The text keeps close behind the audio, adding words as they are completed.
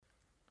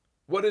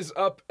What is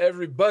up,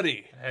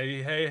 everybody?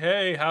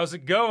 Hey, how's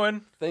it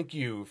going? Thank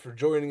you for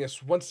joining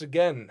us once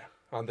again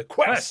on the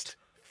quest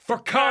for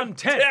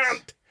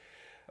content.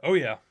 Oh,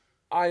 yeah.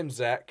 I'm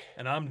Zach,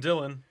 And I'm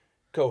Dylan.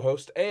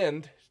 co-host,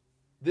 and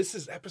this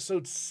is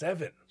episode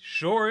 7.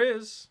 Sure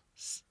is.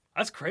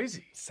 That's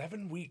crazy.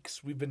 7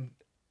 weeks.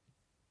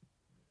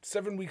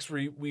 7 weeks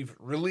we've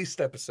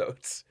released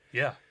episodes.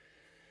 Yeah.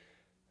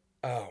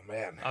 Oh,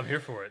 man. I'm here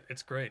for it.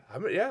 It's great.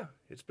 Yeah,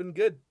 it's been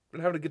good. Been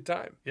having a good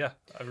time. Yeah,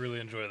 I really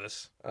enjoy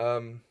this.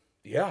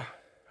 Yeah,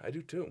 I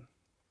do too.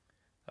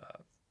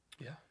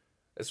 Yeah.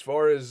 As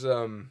far as,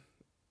 I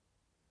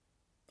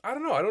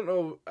don't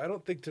know. I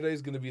don't think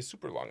today's going to be a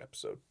super long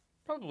episode.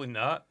 Probably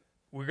not.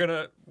 We're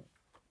gonna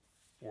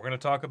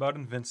talk about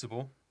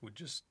Invincible.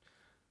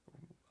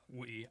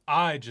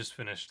 I just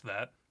finished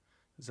that.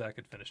 Zach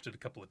had finished it a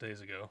couple of days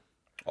ago.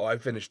 Oh, I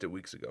finished it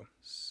weeks ago.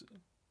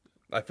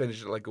 I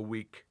finished it like a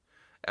week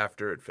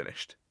after it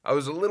finished. I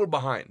was a little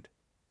behind.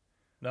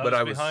 Not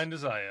as behind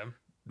as I am.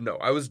 No,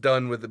 I was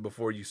done with it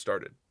before you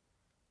started.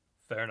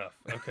 Fair enough.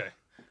 Okay.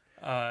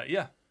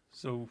 Yeah.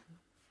 So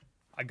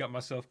I got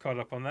myself caught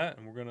up on that,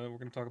 and we're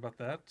gonna talk about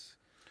that.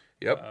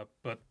 Yep.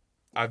 But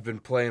I've been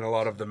playing a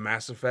lot of the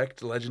Mass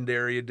Effect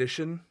Legendary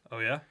Edition. Oh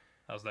yeah,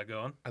 how's that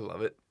going? I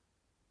love it.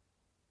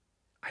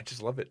 I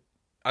just love it.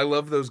 I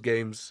love those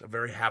games. I'm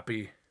very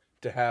happy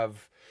to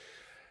have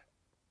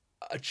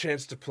a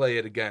chance to play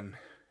it again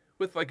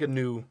with like a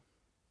new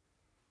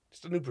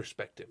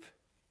perspective.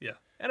 Yeah,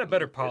 and a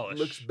better polish. It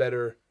looks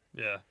better.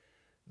 Yeah.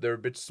 They're a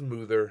bit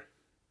smoother.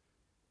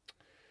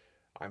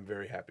 I'm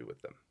very happy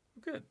with them.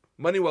 Good.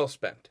 Money well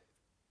spent.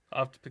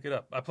 I'll have to pick it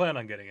up. I plan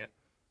on getting it.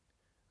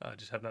 I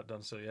just have not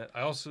done so yet.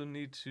 I also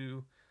need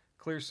to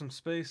clear some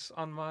space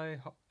on my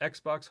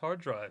Xbox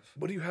hard drive.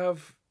 What do you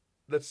have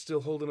that's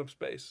still holding up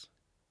space?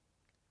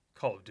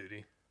 Call of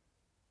Duty.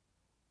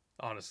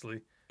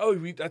 Honestly.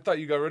 Oh, I thought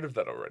you got rid of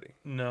that already.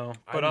 No,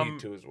 but I need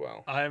to as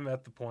well. I'm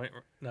at the point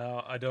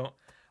now.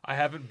 I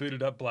haven't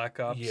booted up Black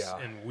Ops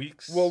in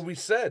weeks. Well, we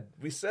said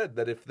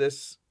that if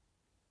this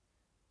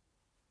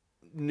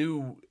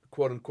new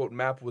quote unquote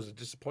map was a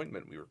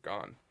disappointment, we were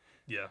gone.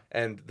 Yeah.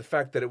 And the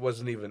fact that it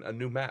wasn't even a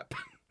new map.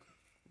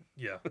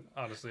 Yeah,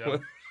 honestly.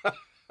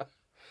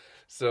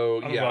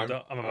 So I'm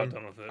about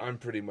done with it. I'm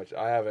pretty much.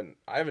 I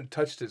haven't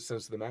touched it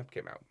since the map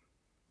came out.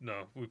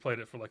 No, we played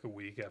it for like a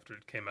week after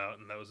it came out,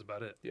 and that was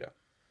about it. Yeah.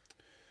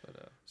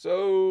 But,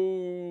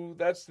 so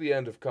that's the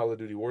end of Call of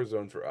Duty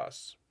Warzone for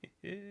us,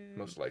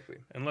 most likely.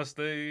 Unless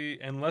they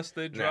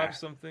drop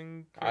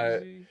something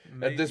crazy.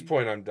 At this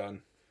point, I'm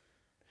done.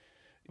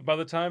 By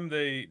the time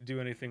they do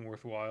anything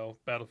worthwhile,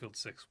 Battlefield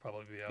 6 will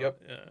probably be out,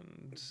 Yep.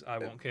 and I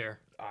won't care.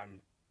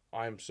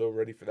 I'm so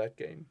ready for that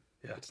game.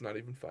 Yeah. It's not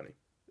even funny.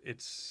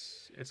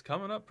 It's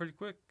coming up pretty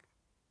quick.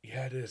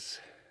 Yeah, it is.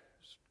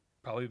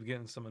 Probably be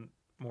getting some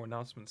more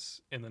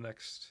announcements in the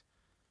next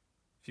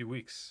few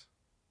weeks.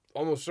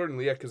 Almost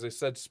certainly, yeah, because they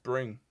said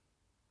spring.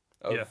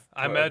 I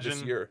imagine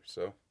this year.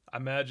 So I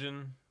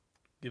imagine,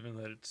 given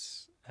that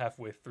it's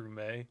halfway through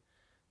May,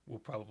 we'll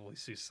probably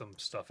see some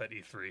stuff at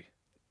E3.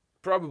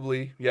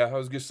 Probably, yeah. I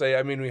was gonna say.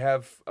 I mean, we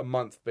have a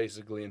month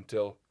basically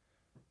until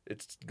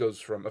it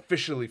goes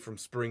officially from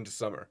spring to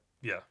summer.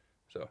 Yeah.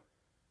 So.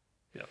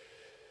 Yeah.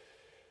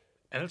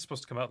 And it's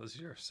supposed to come out this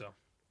year, so.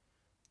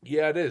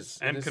 Yeah, it is.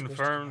 And it is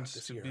confirmed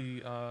to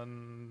be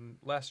on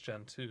last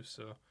gen too,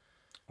 so.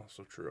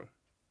 Also true,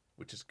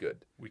 which is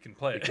good. We can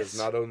play it. Because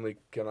not only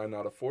can I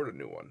not afford a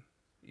new one,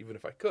 even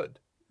if I could.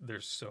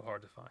 They're so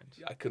hard to find.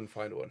 Yeah, I couldn't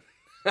find one.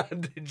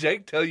 Did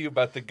Jake tell you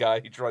about the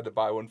guy he tried to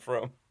buy one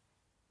from?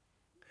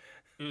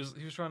 He was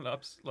trying to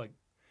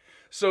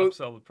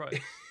upsell the price.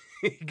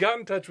 He got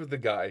in touch with the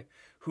guy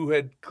who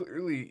had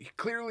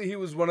clearly he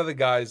was one of the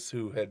guys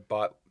who had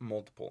bought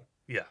multiple.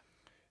 Yeah.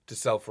 To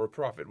sell for a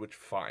profit, which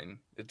fine.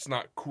 It's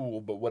not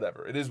cool, but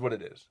whatever. It is what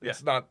it is. Yeah.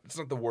 It's not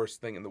the worst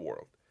thing in the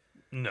world.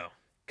 No.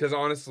 Because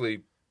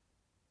honestly,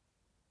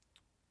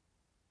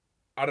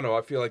 I don't know,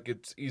 I feel like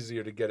it's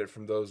easier to get it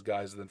from those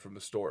guys than from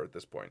the store at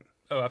this point.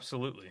 Oh,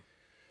 absolutely.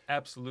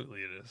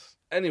 Absolutely it is.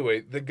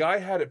 Anyway, the guy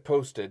had it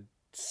posted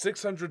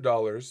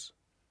 $600,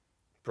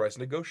 price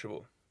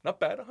negotiable. Not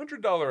bad,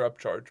 $100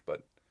 upcharge,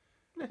 but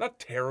not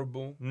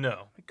terrible.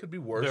 No. It could be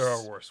worse. There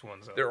are worse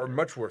ones out there. There are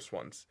much worse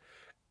ones.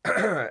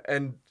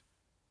 And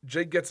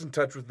Jake gets in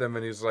touch with them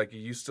and he's like, are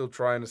you still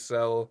trying to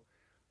sell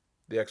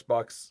the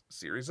Xbox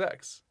Series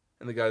X?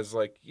 And the guy's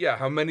like, yeah,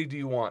 how many do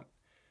you want?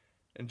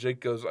 And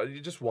Jake goes,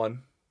 just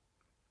one.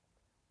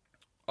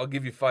 I'll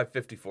give you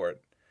 $550 for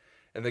it.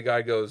 And the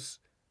guy goes,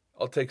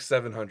 I'll take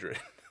 $700.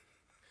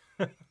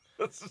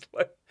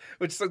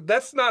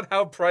 That's not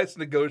how price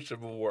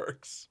negotiable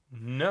works.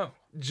 No.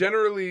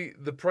 Generally,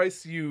 the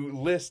price you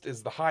list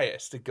is the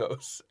highest it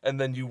goes, and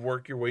then you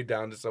work your way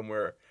down to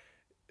somewhere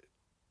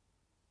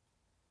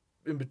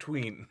in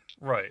between.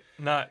 Right.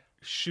 Not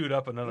shoot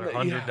up another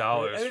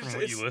 $100 from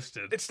what you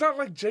listed. It's not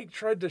like Jake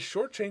tried to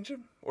shortchange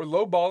him or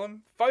lowball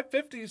him.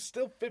 $550 is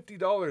still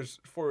 $50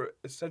 for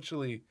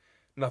essentially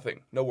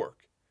nothing, no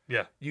work.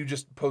 Yeah. You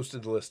just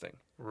posted the listing.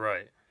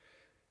 Right.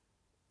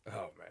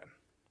 Oh, man.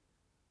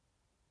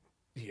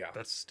 Yeah.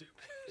 That's stupid.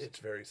 It's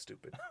very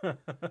stupid.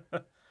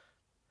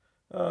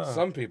 Uh,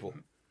 Some people.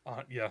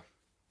 Yeah.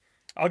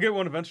 I'll get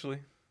one eventually.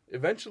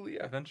 Eventually,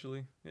 yeah.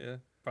 Eventually, yeah.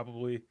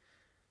 Probably.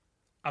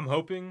 I'm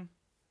hoping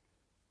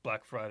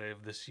Black Friday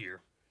of this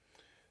year.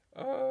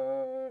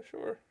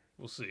 Sure.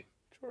 We'll see.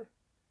 Sure.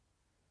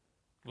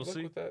 We'll Good luck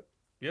see. with that.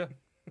 Yeah.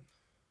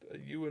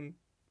 You and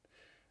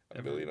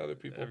a million other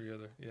people. Every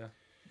other, yeah.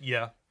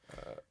 Yeah.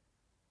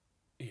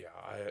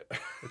 Yeah,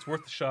 It's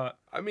worth the shot.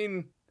 I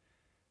mean,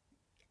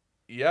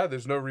 yeah,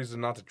 there's no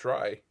reason not to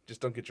try.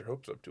 Just don't get your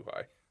hopes up too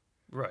high.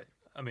 Right.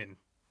 I mean,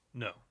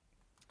 no.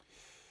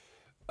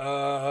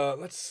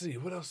 Let's see.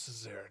 What else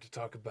is there to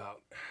talk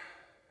about?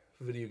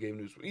 Video game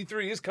news.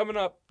 E3 is coming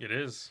up It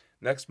is.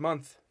 next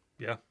month.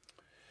 Yeah.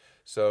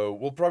 So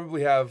we'll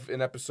probably have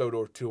an episode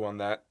or two on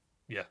that.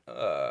 Yeah.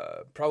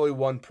 Probably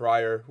one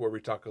prior where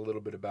we talk a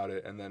little bit about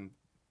it, and then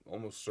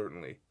almost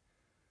certainly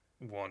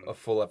One. a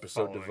full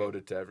episode Following.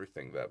 devoted to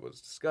everything that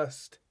was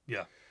discussed.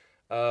 Yeah.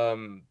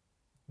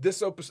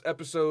 This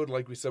episode,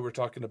 like we said, we're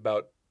talking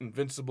about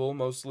Invincible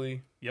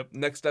mostly. Yep.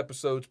 Next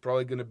episode's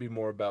probably going to be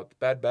more about the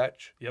Bad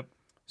Batch. Yep.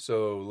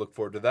 So look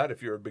forward to that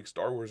if you're a big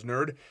Star Wars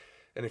nerd.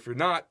 And if you're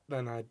not,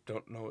 then I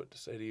don't know what to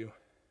say to you.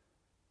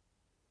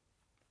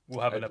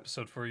 We'll have an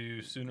episode for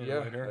you sooner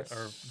or later.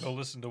 Or go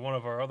listen to one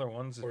of our other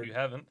ones if you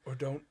haven't. Or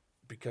don't,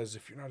 because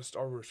if you're not a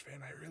Star Wars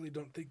fan, I really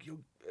don't think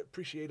you'll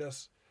appreciate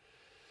us.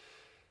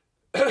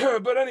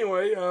 But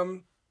anyway,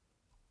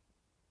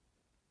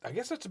 I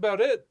guess that's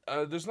about it.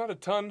 There's not a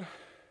ton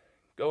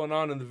going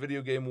on in the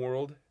video game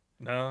world.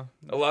 No.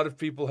 A lot of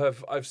people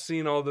I've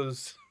seen all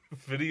those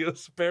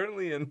videos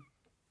apparently, and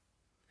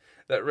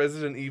that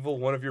Resident Evil,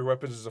 one of your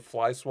weapons is a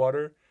fly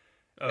swatter,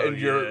 and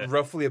you're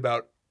roughly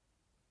about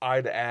eye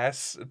to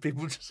ass, and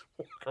people just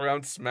walk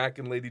around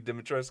smacking Lady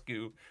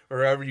Dimitrescu,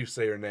 or however you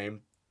say her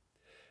name,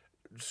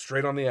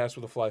 straight on the ass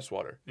with a fly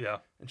swatter. Yeah.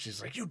 And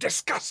she's like, "You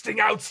disgusting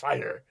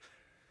outsider!"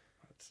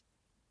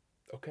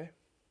 Okay.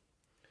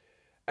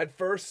 At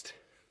first,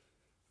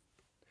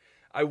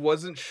 I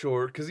wasn't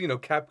sure, because,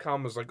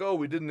 Capcom was like, "Oh,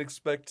 we didn't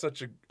expect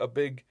such a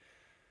big,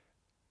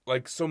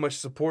 like, so much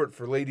support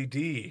for Lady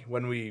D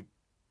when we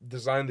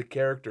designed the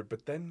character."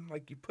 But then,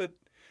 like, you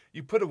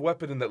put a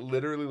weapon in that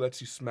literally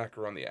lets you smack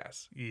her on the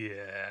ass.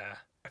 Yeah.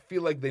 I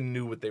feel like they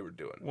knew what they were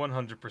doing.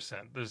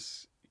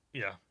 100%.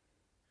 Yeah.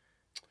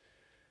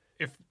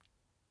 If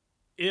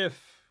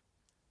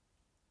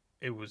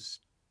it was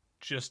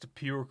just a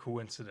pure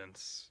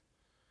coincidence.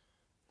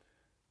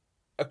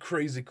 A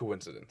crazy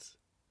coincidence.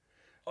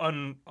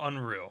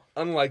 Unreal.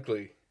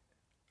 Unlikely.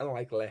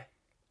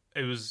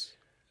 It was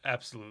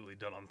absolutely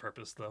done on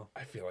purpose, though.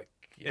 I feel like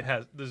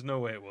There's no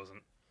way it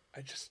wasn't.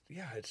 it's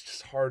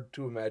just hard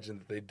to imagine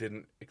that they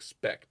didn't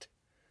expect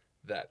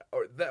that,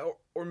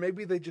 or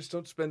maybe they just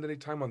don't spend any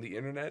time on the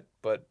internet.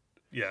 But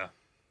yeah,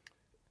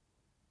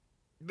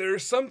 there are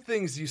some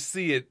things you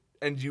see it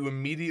and you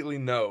immediately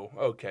know,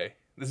 okay,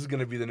 this is going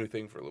to be the new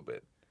thing for a little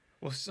bit.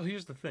 Well, so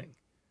here's the thing: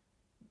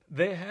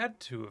 they had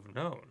to have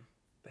known.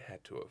 They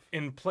had to have.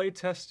 In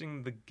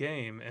playtesting the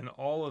game and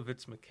all of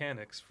its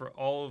mechanics for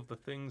all of the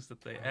things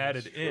that they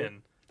added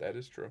in. That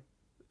is true.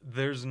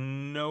 There's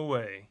no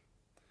way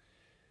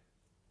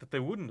that they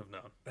wouldn't have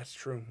known. That's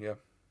true, yeah.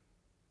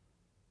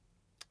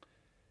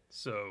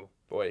 So,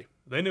 boy,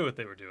 they knew what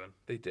they were doing.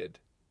 They did.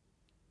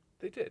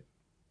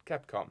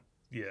 Capcom.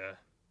 Yeah.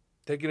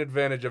 Taking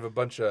advantage of a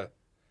bunch of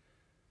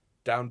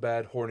down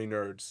bad, horny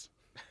nerds.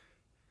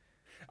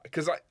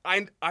 Because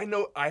I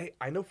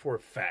know for a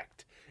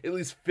fact, at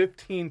least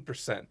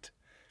 15%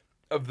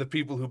 of the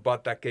people who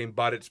bought that game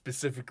bought it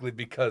specifically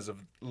because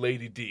of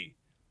Lady D.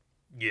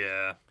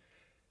 Yeah.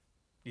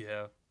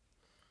 Yeah.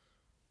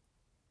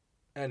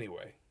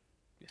 Anyway.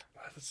 Yeah.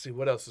 Let's see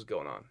what else is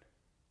going on.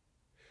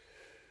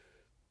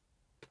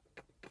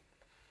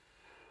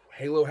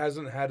 Halo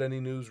hasn't had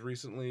any news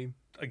recently.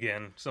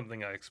 Again,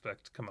 something I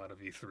expect to come out of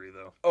E3,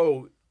 though.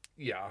 Oh,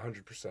 yeah,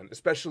 100%.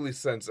 Especially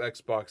since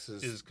Xbox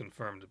is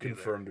confirmed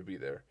to be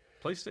there.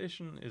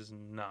 PlayStation is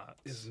not.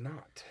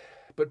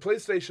 But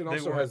PlayStation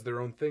also has their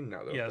own thing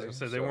now, though. Yeah, I was going to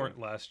say, they weren't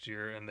last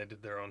year, and they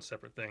did their own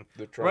separate thing.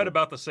 Right right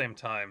about the same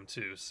time,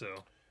 too, so.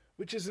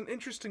 Which is an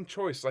interesting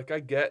choice. Like, I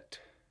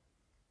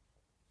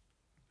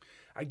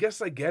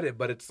guess I get it,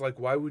 but it's like,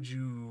 why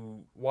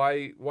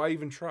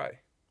even try?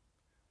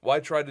 Why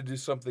try to do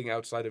something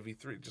outside of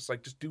E3?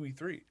 Just do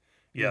E3.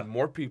 Yeah.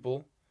 More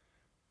people,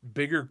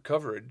 bigger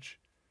coverage.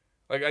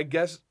 Like, I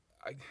guess,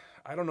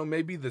 I don't know,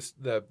 maybe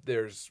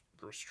there's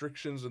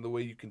restrictions in the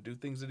way you can do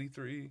things at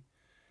E3.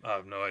 I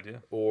have no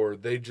idea. Or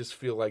they just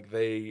feel like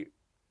they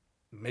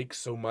make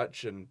so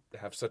much and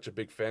have such a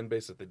big fan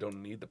base that they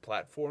don't need the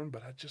platform,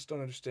 but I just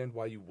don't understand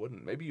why you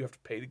wouldn't. Maybe you have to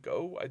pay to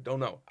go. I don't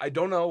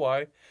know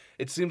why.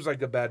 It seems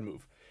like a bad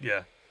move.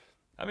 Yeah.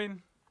 I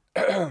mean,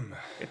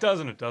 it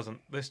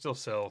doesn't. They still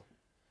sell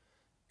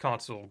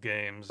console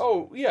games.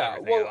 Oh, yeah.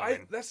 Well,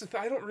 I that's the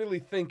thing. I don't really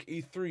think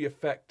E3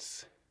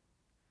 affects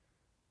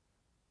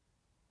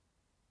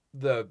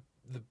the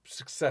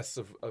success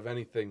of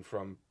anything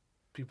from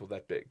people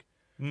that big.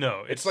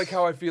 No. It's like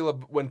how I feel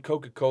when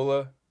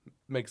Coca-Cola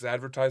makes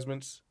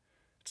advertisements.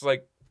 It's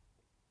like,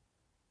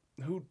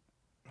 who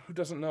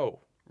doesn't know?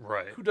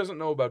 Right. Who doesn't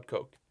know about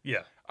Coke?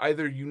 Yeah.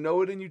 Either you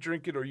know it and you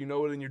drink it, or you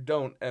know it and you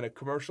don't, and a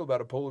commercial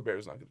about a polar bear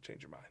is not going to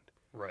change your mind.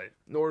 Right.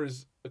 Nor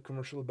is a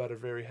commercial about a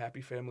very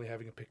happy family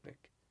having a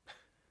picnic.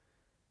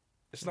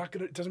 It's not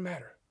going to... It doesn't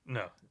matter.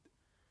 No.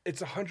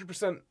 It's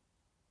 100%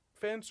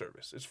 fan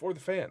service. It's for the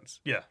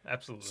fans. Yeah,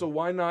 absolutely. So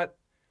why not...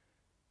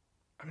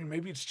 I mean,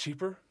 maybe it's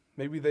cheaper.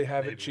 Maybe they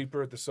have Maybe. it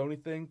cheaper at the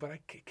Sony thing, but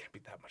it can't be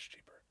that much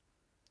cheaper.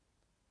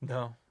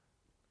 No.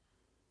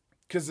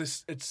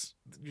 Because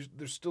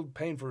they're still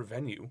paying for a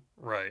venue.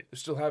 Right. They're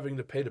still having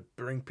to pay to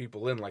bring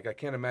people in. Like, I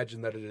can't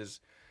imagine that it is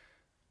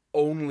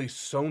only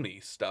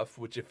Sony stuff,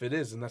 which if it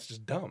is, then that's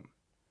just dumb.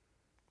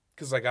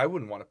 Because, like, I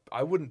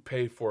wouldn't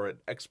pay for an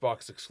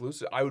Xbox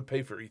exclusive. I would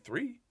pay for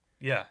E3.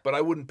 Yeah. But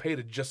I wouldn't pay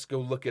to just go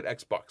look at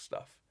Xbox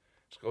stuff.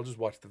 So I'll just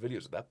watch the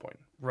videos at that point.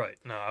 Right.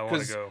 No, I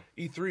want to go.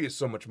 E3 is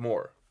so much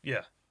more.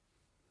 Yeah.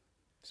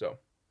 So,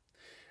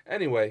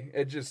 anyway,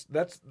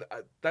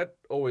 that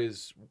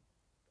always,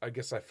 I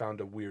guess I found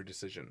a weird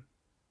decision.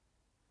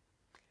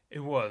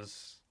 It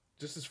was.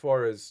 Just as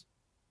far as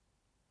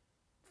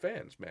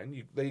fans,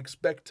 man. They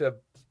expect to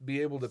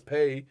be able to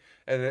pay,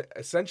 and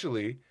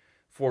essentially,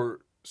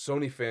 for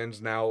Sony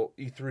fans now,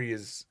 E3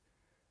 is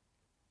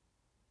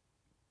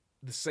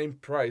the same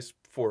price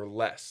for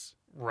less.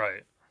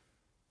 Right.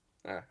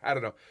 I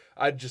don't know.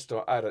 I just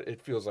don't.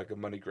 It feels like a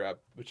money grab,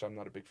 which I'm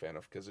not a big fan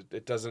of because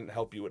it doesn't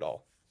help you at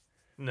all.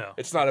 No.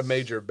 It's not a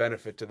major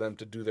benefit to them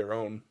to do their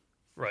own.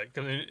 Right.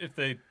 Because if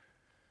they,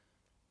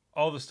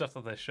 all the stuff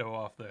that they show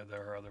off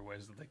there are other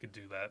ways that they could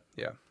do that.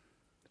 Yeah,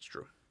 it's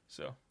true.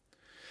 So,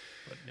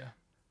 but yeah,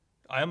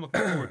 I am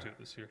looking forward to it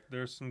this year.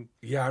 There's some.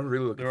 Yeah, I'm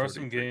really looking. There are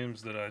some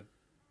games that I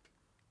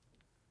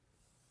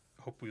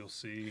hope we'll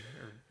see,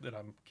 or that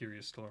I'm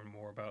curious to learn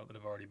more about that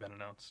have already been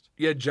announced.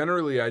 Yeah,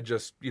 generally, I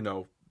just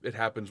it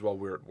happens while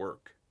we're at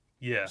work.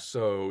 Yeah.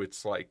 So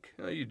it's like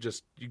you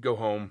go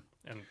home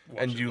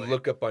and you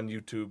look up on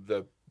YouTube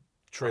the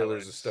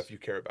trailers of stuff you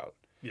care about.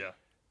 Yeah.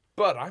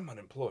 But I'm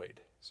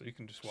unemployed, so you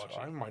can just watch it.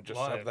 I might just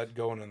live. have that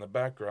going in the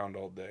background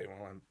all day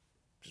while I'm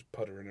just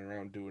puttering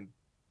around doing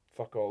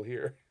fuck all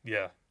here.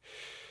 Yeah.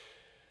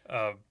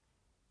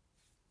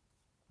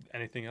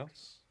 Anything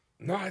else?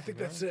 No, I think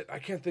that's it. I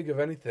can't think of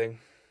anything.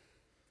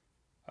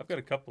 I've got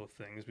a couple of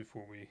things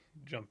before we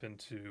jump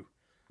into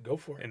Go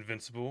for it.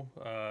 Invincible.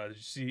 Did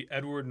you see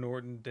Edward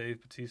Norton,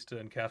 Dave Bautista,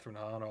 and Catherine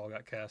Hahn all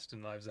got cast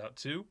in Knives Out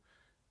 2?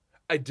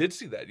 I did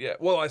see that, yeah.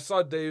 Well, I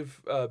saw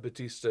Dave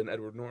Bautista and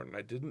Edward Norton.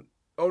 I didn't...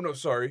 Oh, no,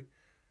 sorry.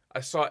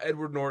 I saw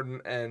Edward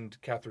Norton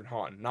and Catherine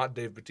Hahn, not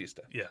Dave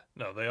Bautista. Yeah.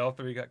 No, they all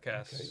three got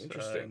cast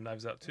interesting. in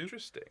Knives Out 2.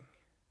 Interesting.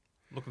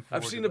 Looking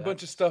forward I've seen to a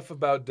bunch of stuff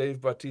about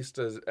Dave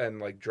Bautista and,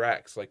 like,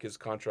 Drax, like, his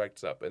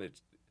contract's up, and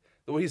it's...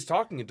 The way he's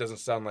talking, it doesn't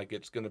sound like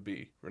it's going to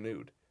be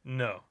renewed.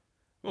 No.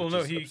 Well, Which no,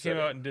 is he upsetting.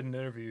 came out and did an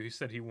interview. He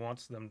said he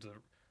wants them to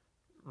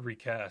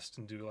recast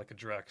and do like a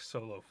Drax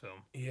solo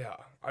film. Yeah,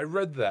 I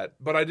read that,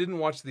 but I didn't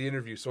watch the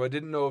interview, so I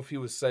didn't know if he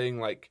was saying,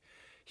 like,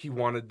 he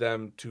wanted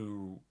them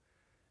to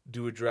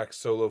do a Drax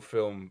solo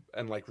film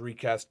and, like,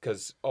 recast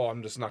because,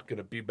 I'm just not going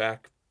to be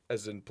back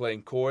as in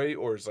playing coy,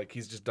 or is, like,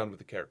 he's just done with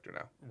the character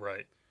now.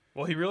 Right.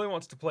 Well, he really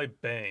wants to play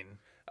Bane.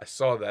 I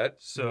saw that.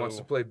 So... He wants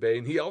to play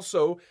Bane. He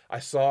also, I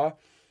saw...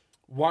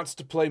 wants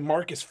to play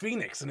Marcus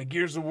Phoenix in a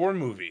Gears of War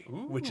movie,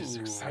 which is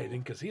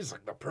exciting because he's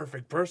like the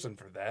perfect person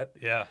for that.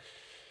 Yeah.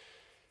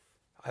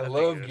 I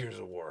love Gears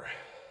of War.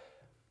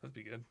 That'd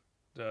be good.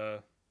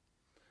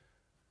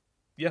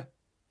 Yeah.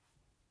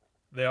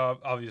 They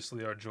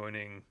obviously are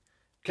joining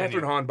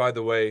Catherine Hahn, by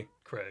the way.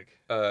 Craig.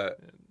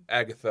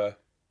 Agatha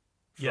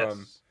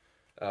from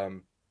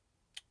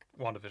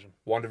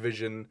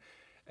WandaVision.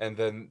 And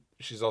then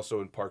she's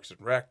also in Parks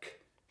and Rec.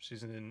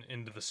 She's in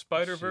Into the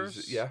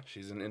Spider-Verse.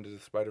 She's in Into the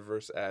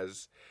Spider-Verse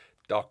as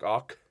Doc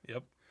Ock.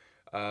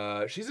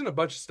 Yep. She's in a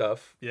bunch of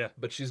stuff. Yeah.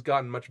 But she's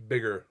gotten much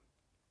bigger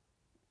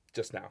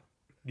just now.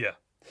 Yeah.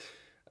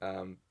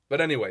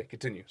 But anyway,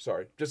 continue.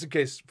 Sorry. Just in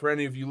case, for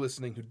any of you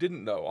listening who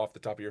didn't know off the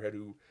top of your head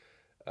who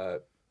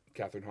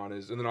Catherine Hahn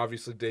is. And then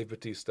obviously Dave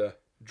Bautista,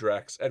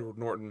 Drax, Edward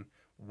Norton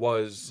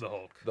was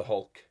the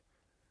Hulk.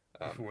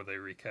 Before they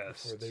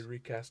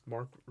recast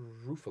Mark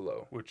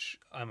Ruffalo. Which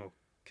I'm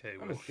okay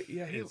with.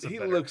 Yeah, he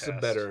looks a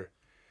better.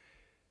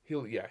 He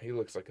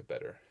looks like a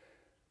better.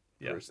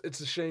 Yeah. Person. It's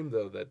a shame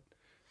though that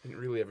he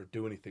didn't really ever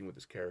do anything with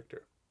his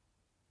character.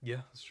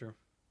 Yeah, that's true.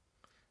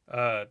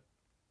 I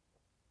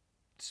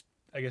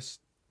guess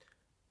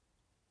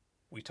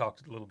we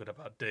talked a little bit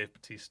about Dave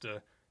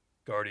Bautista,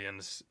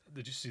 Guardians.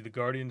 Did you see the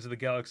Guardians of the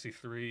Galaxy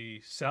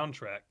 3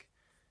 soundtrack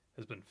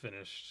has been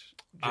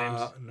finished?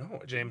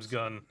 James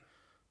Gunn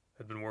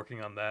had been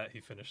working on that. He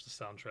finished the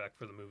soundtrack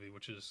for the movie,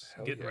 which is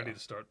getting ready to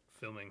start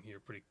filming here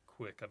pretty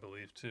quick, I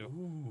believe, too.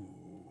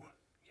 Ooh,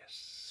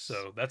 yes.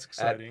 So that's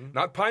exciting.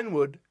 Not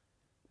Pinewood,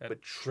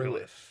 but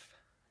Trilith.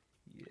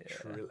 Yeah.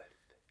 Trilith.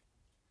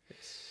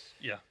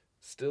 Yeah.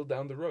 Still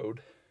down the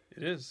road.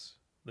 It is.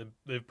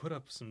 They've put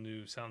up some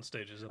new sound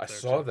stages up there. I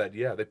saw that,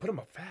 yeah. They put them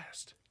up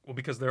fast. Well,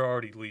 because they're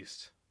already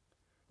leased.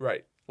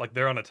 Right. Like,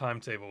 they're on a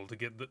timetable to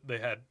get... They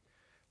had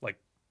like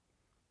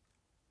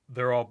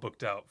they're all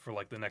booked out for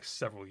like the next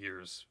several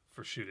years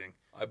for shooting.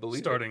 I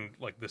believe starting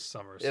like this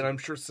summer. And I'm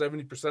sure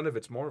 70% of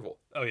it's Marvel.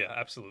 Oh yeah,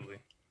 absolutely.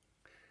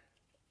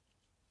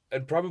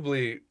 And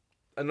probably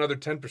another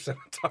 10% on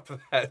top of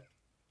that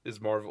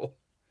is Marvel.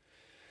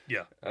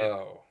 Yeah.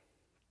 Oh.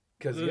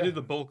 Because they do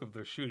the bulk of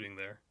their shooting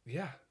there.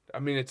 Yeah. I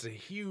mean, it's a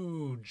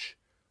huge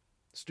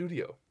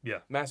studio. Yeah.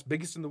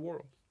 Biggest in the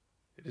world.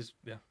 It is,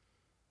 yeah.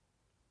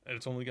 And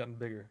it's only gotten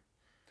bigger.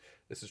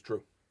 This is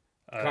true.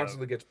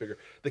 Constantly gets bigger.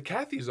 The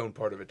Cathys own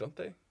part of it, don't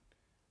they?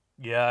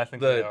 Yeah, I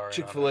think they are. The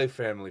Chick-fil-A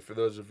family, for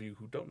those of you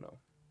who don't know.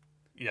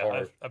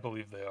 Yeah, I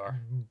believe they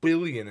are.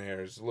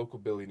 Billionaires, local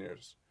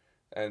billionaires.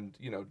 And,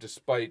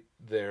 despite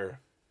their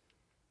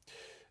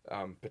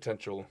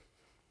potential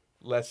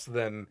less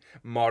than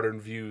modern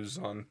views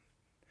on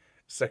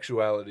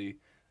sexuality,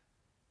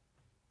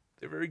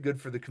 they're very good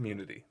for the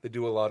community. They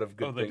do a lot of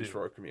good things for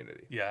our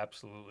community. Yeah,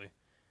 absolutely.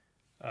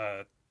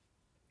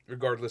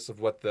 Regardless of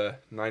what the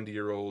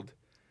 90-year-old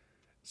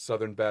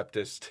Southern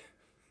Baptist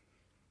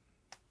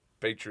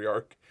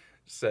patriarch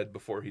said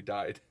before he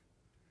died.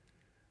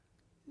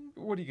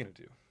 What are you going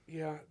to do?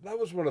 Yeah, that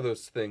was one of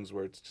those things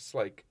where it's just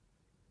like,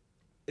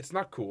 it's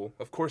not cool.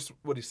 Of course,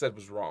 what he said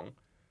was wrong.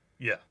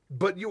 Yeah.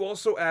 But you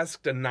also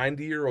asked a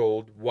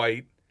 90-year-old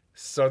white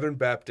Southern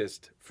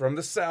Baptist from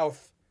the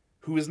South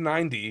who is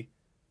 90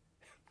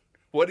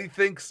 what he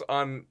thinks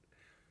on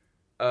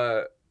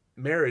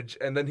marriage,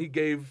 and then he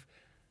gave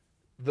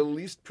the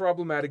least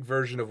problematic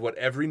version of what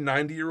every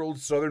 90-year-old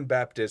Southern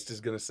Baptist is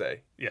going to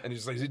say. Yeah. And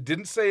he's like, he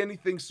didn't say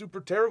anything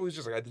super terrible. He's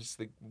just like, I just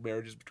think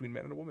marriage is between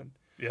man and a woman.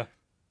 Yeah.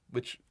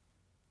 Which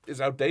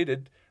is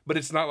outdated, but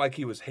it's not like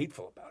he was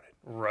hateful about it.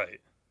 Right.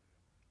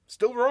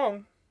 Still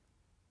wrong.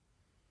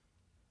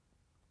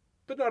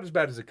 But not as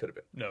bad as it could have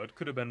been. No, it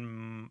could have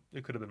been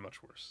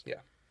much worse. Yeah.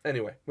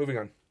 Anyway, moving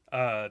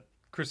on.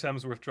 Chris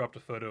Hemsworth dropped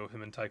a photo of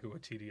him and Taika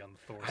Waititi on the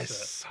Thor set. I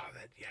saw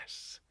that,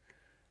 yes.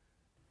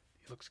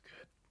 He looks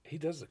good. He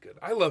does look good.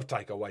 I love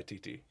Taika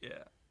Waititi.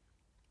 Yeah.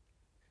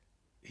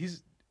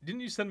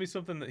 Didn't you send me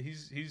something that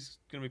he's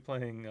going to be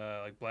playing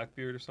like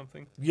Blackbeard or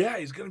something? Yeah,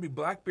 he's going to be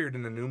Blackbeard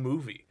in a new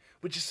movie,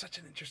 which is such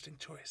an interesting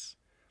choice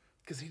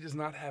because he does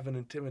not have an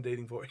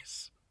intimidating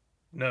voice.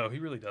 No, he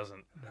really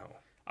doesn't. No.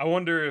 I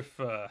wonder if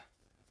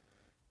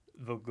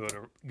they'll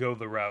go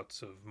the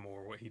routes of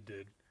more what he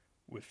did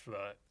with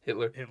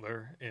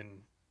Hitler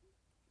in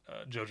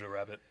Jojo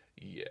Rabbit.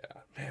 Yeah.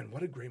 Man,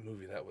 what a great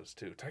movie that was,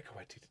 too. Taika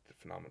Waititi did a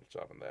phenomenal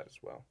job on that as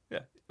well.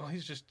 Yeah. Well,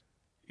 he's just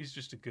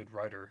a good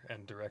writer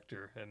and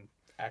director and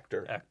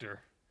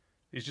actor.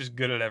 He's just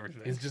good at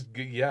everything. He's just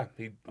good. Yeah.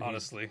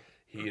 Honestly.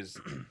 He is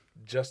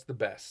just the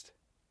best.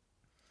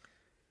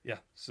 Yeah.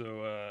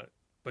 So,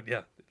 but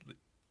yeah,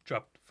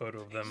 dropped a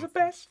photo of them. He's the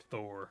best.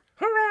 Thor.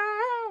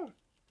 Hurrah!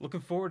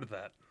 Looking forward to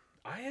that.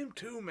 I am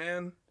too,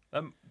 man.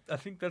 I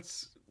think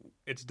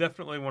it's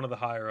definitely one of the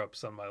higher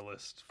ups on my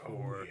list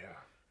for. Oh, yeah.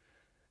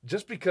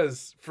 Just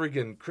because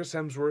friggin' Chris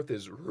Hemsworth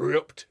is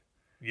ripped.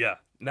 Yeah.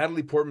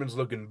 Natalie Portman's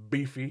looking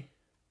beefy.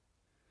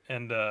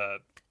 And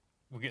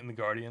we're getting the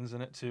Guardians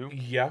in it too.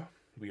 Yeah,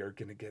 we are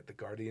going to get the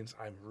Guardians.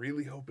 I'm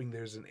really hoping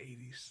there's an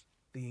 80s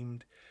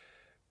themed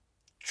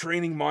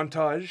training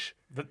montage.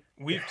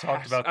 We've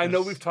talked about this. I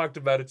know we've talked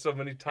about it so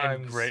many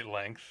times. At great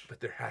length. But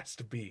there has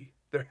to be.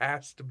 There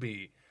has to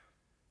be.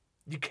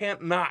 You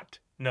can't not.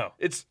 No.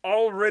 It's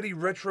already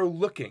retro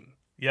looking.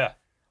 Yeah.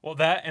 Well,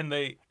 that and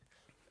they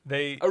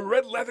a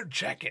red leather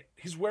jacket.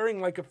 He's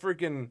wearing like a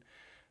freaking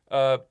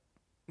what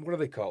are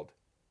they called?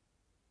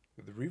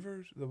 The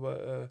Reavers?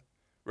 The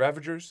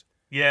Ravagers?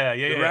 Yeah.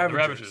 The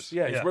Ravagers.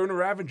 Yeah, he's wearing a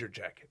Ravager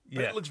jacket.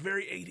 But it looks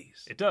very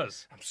 80s. It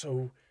does. I'm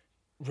so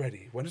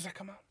ready. When does that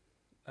come out?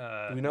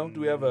 Do we know? Do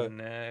we have a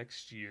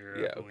next year?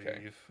 Yeah, I believe.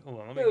 okay.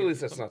 Hold on, At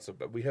least that's not so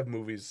bad. We have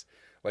movies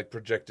like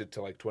projected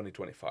to like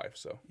 2025.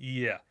 So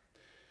yeah.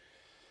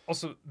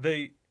 Also,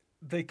 they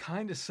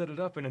kind of set it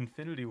up in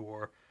Infinity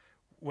War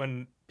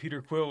when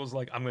Peter Quill was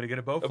like, "I'm going to get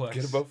a Bowflex."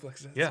 Get a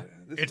Bowflex. Yeah,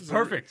 it's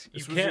perfect.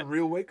 This was a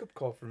real wake up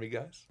call for me,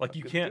 guys. Like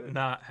you can't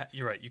not.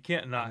 You're right. You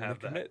can't not have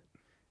that.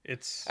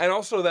 It's and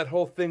also that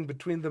whole thing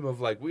between them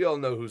of like we all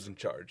know who's in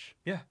charge.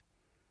 Yeah.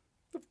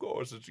 Of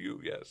course, it's you.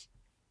 Yes.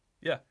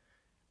 Yeah.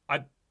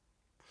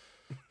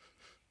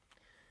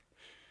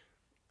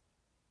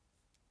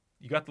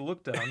 You got the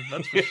look down,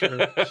 that's for sure.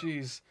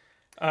 Jeez.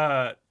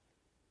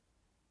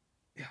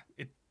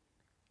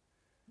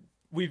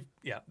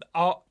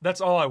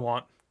 That's all I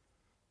want,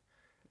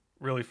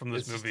 really, from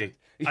this movie.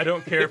 I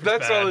don't care if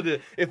that's it's bad. all it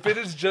is. If it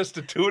is just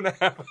a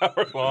 2.5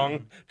 hour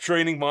long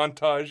training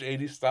montage,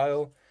 80s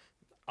style,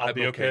 I'll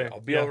be okay. I'll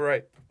be all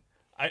right.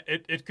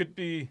 It could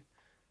be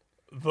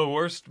the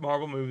worst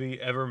Marvel movie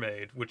ever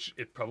made, which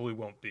it probably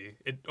won't be.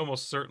 It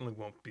almost certainly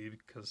won't be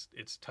because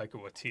it's Taika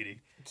Waititi.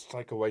 It's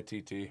Taika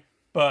Waititi.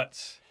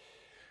 But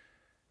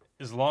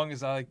as long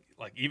as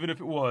even if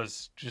it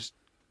was just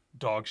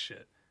dog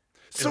shit.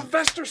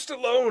 Sylvester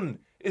Stallone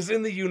is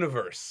in the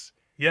universe.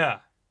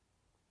 Yeah.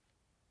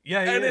 Yeah,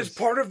 and is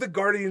part of the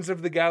Guardians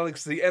of the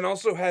Galaxy and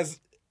also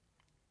has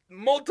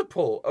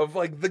multiple of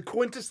like the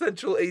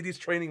quintessential 80s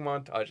training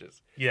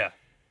montages. Yeah.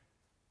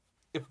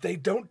 if they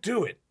don't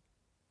do it,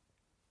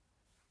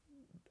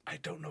 I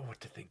don't know what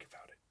to think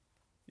about it.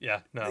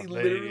 Yeah, no. They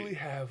literally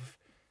have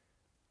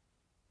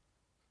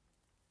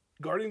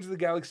Guardians of the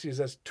Galaxy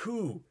has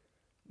 2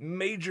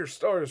 major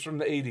stars from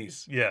the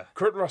 80s. Yeah.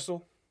 Kurt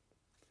Russell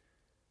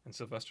and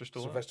Sylvester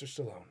Stallone. Sylvester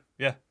Stallone.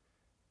 Yeah.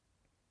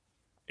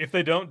 If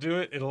they don't do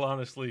it, it'll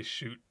honestly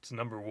shoot to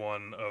number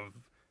 1 of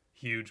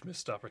huge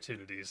missed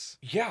opportunities.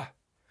 Yeah.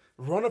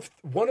 One of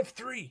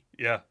 3.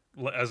 Yeah,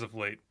 as of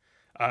late.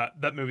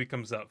 That movie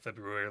comes out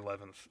February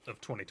 11th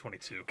of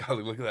 2022.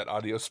 Golly, look at that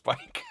audio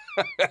spike.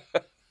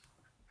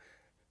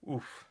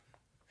 Oof.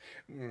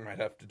 Might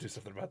have to do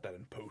something about that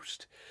in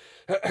post.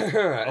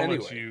 I'll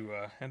let you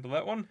handle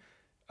that one.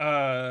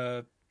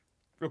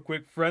 Real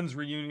quick, Friends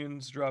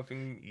reunions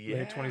dropping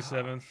May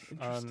 27th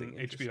on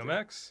HBO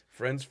Max.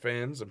 Friends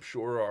fans, I'm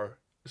sure, are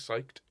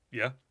psyched.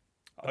 Yeah.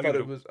 I thought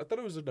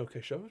it was an okay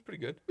show. It was pretty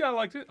good. Yeah, I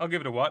liked it. I'll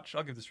give it a watch.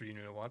 I'll give this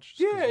reunion a watch.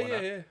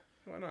 Yeah.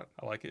 Why not?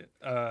 I like it.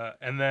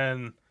 And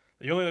then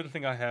the only other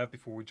thing I have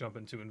before we jump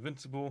into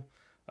Invincible,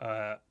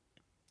 the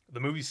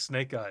movie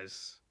Snake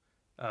Eyes.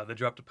 They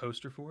dropped a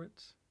poster for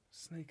it.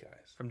 Snake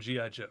Eyes from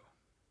G.I. Joe.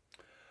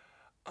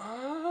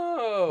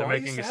 Oh, they're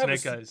making a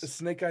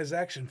Snake Eyes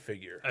action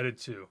figure. I did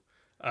too.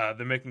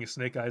 They're making a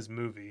Snake Eyes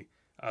movie.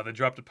 They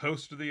dropped a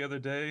poster the other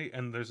day,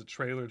 and there's a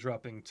trailer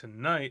dropping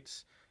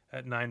tonight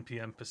at 9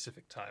 p.m.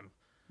 Pacific time.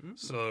 Mm-hmm.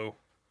 So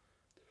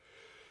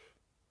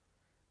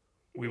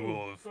we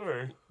will have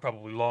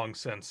probably long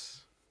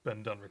since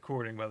been done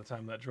recording by the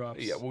time that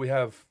drops. Yeah, well, we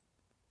have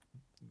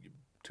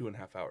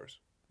 2.5 hours.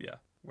 Yeah,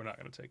 we're not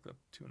going to take the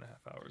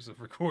 2.5 hours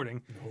of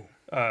recording.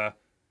 No.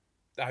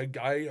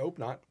 I hope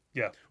not.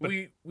 Yeah.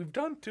 We've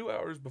done 2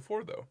 hours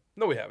before, though.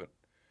 No, we haven't.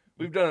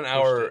 We've done an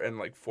hour and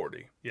like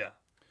 40. Yeah.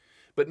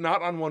 But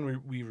not on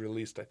one we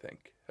released, I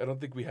think. I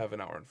don't think we have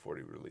an hour and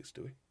 40 released,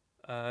 do we?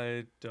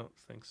 I don't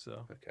think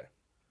so. Okay.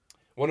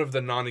 One of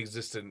the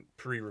non-existent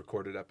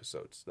pre-recorded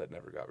episodes that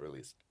never got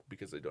released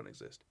because they don't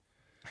exist.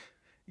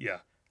 Yeah.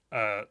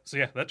 So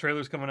yeah, that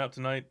trailer's coming out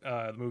tonight.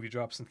 The movie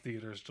drops in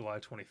theaters July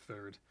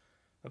 23rd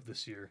of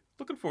this year.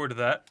 Looking forward to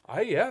that.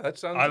 That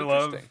sounds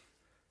interesting.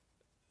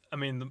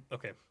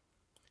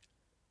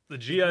 The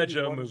G.I.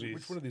 Joe movies.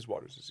 Which one of these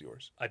waters is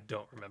yours? I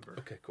don't remember.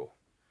 Okay, cool.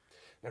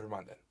 Never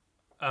mind then.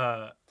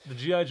 The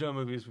G.I. Joe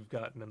movies we've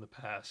gotten in the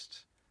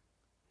past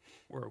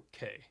were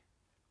okay.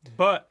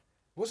 But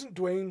wasn't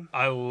Dwayne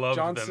I loved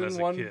Johnson them as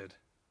a kid.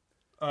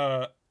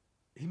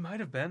 He might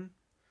have been.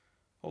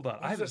 Hold on.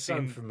 I haven't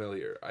seen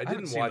familiar. I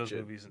didn't watch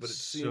it, but it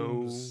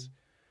seems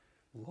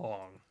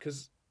long.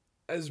 Because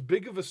as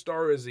big of a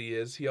star as he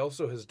is, he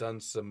also has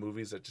done some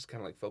movies that just kind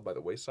of like fell by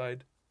the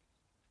wayside.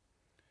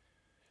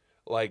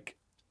 Like,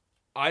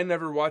 I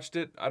never watched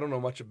it. I don't know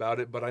much about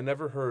it, but I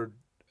never heard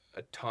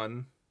a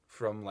ton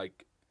from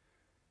like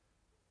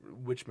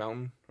Witch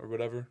Mountain or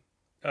whatever.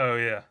 Oh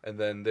yeah. And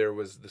then there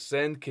was the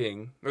Sand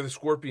King or the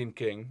Scorpion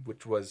King,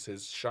 which was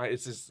it's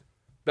his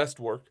best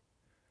work.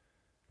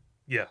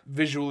 Yeah.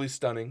 Visually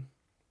stunning.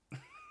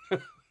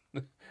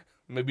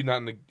 Maybe not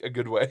in a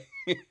good way,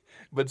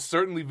 but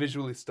certainly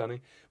visually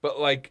stunning. But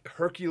like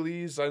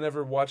Hercules, I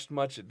never watched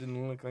much. It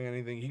didn't look like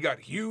anything he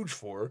got huge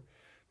for,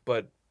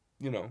 but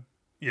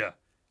Yeah.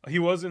 He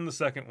was in the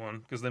second one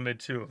because they made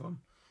 2 of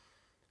them.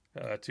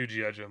 2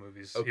 G.I. Joe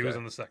movies. Okay. He was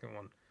in the second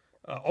one.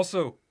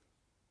 Also,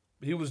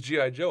 he was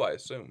G.I. Joe, I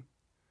assume.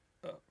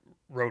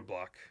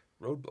 Roadblock.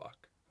 Roadblock.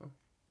 Oh.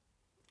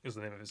 Is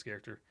the name of his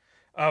character.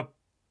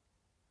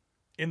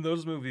 In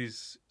those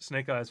movies,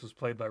 Snake Eyes was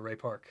played by Ray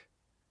Park.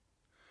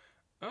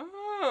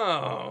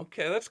 Oh,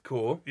 okay. That's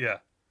cool. Yeah.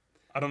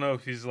 I don't know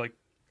if he's like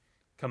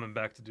coming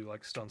back to do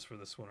like stunts for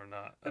this one or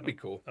not. That'd be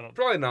cool. I don't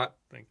Probably not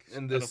think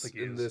in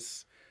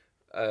this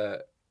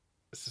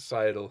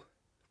societal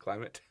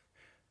climate.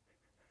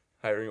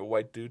 Hiring a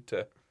white dude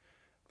to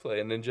play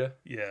a ninja.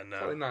 Yeah, no.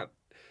 Probably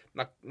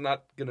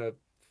not gonna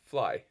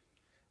fly.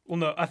 Well,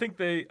 no, I think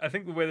the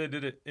way they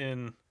did it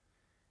in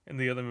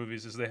the other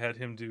movies is they had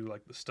him do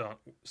like the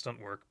stunt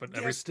work, but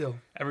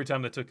every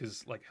time they took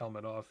his like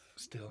helmet off,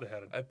 they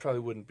had it. I probably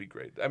wouldn't be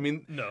great. I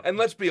mean, no. And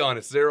let's be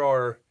honest, there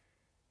are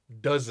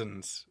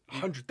dozens,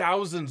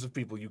 thousands of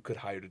people you could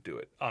hire to do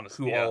it.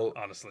 Honestly,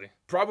 honestly.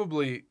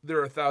 Probably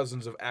there are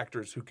thousands of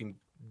actors who can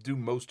do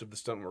most of the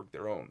stunt work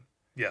their own.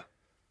 Yeah.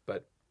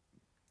 But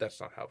that's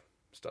not how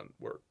stunt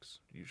works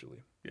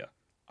usually. Yeah.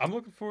 I'm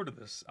looking forward to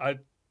this. I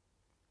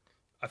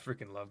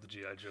freaking loved the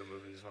G.I. Joe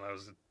movies when I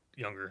was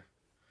younger.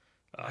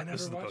 I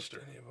never watched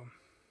any of them.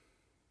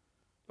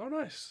 Oh,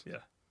 nice.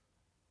 Yeah.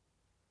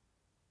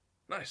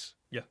 Nice.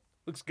 Yeah.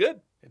 Looks good.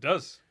 It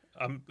does.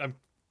 I'm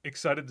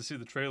excited to see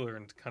the trailer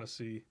and to kind of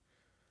see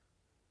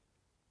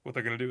what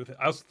they're going to do with it.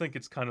 I also think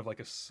it's kind of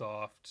like a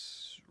soft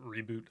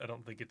reboot. I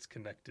don't think it's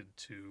connected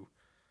to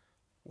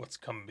what's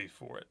come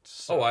before it.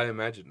 So I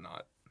imagine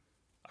not.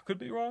 I could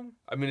be wrong.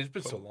 I mean, it's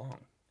been so long.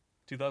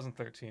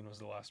 2013 was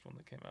the last one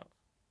that came out.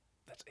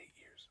 That's 8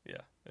 years.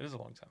 Yeah, it is a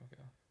long time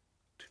ago.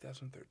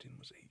 2013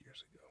 was 8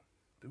 years ago.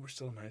 We were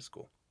still in high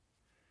school.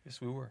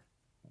 Yes, we were.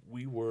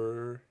 We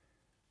were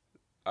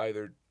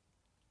either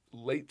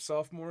late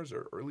sophomores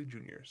or early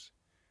juniors.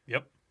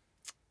 Yep.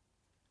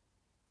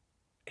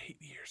 8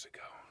 years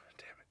ago.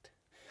 Damn it.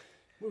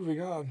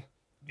 Moving on.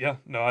 Yeah.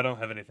 No, I don't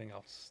have anything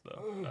else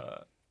though.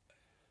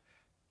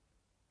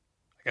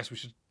 I guess we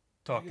should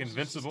talk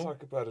Invincible. Let's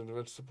talk about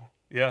Invincible.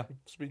 Yeah.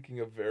 Speaking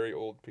of very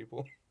old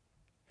people.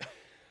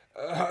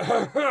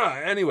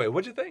 Anyway,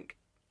 what'd you think?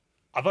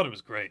 I thought it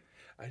was great.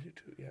 I do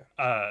too,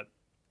 yeah.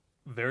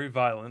 Very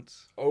violent.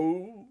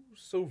 Oh,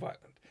 so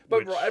violent.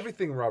 But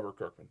everything Robert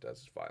Kirkman does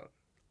is violent.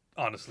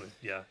 Honestly,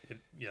 yeah.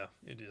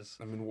 It is.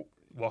 I mean,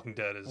 Walking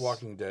Dead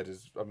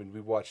is... I mean,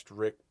 we watched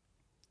Rick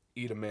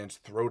eat a man's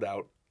throat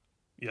out.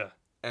 Yeah.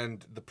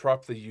 And the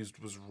prop they used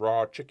was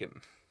raw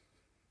chicken.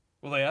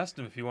 Well, they asked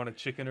him if he wanted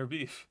chicken or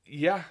beef.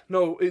 Yeah.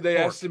 No, they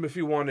asked him if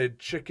he wanted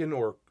chicken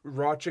or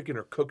raw chicken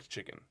or cooked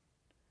chicken.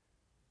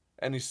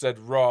 And he said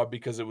raw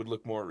because it would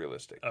look more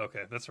realistic.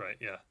 Okay, that's right,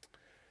 yeah.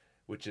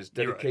 Which is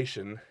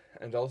dedication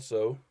and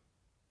also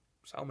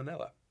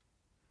salmonella.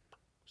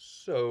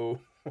 So,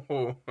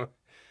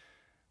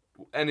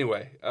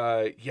 anyway,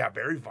 yeah,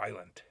 very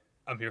violent.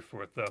 I'm here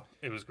for it, though.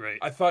 It was great.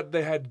 I thought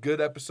they had good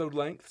episode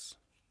lengths.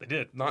 They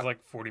did. It was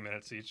like 40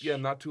 minutes each. Yeah,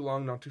 not too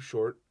long, not too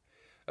short.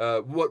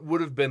 What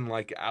would have been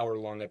like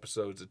hour-long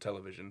episodes of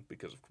television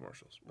because of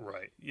commercials.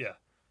 Right, yeah.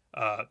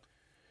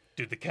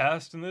 Dude, the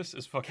cast in this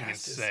is fucking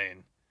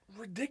insane.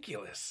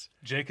 Ridiculous.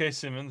 J.K.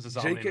 Simmons is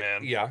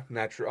Omni-Man. Yeah,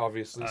 natural,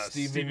 obviously.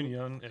 Stephen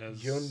Yeun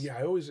is... Yeun,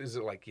 yeah, is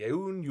it like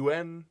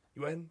Yeun?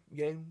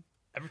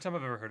 Every time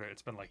I've ever heard it,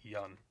 it's been like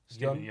Yeun.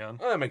 Stephen Yeun.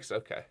 Oh, that makes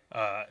okay.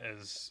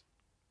 As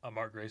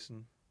Mark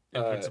Grayson,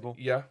 Invincible.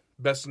 Yeah,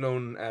 best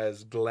known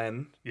as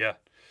Glenn. Yeah.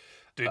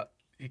 Dude,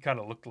 he kind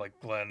of looked like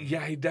Glenn.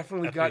 Yeah, he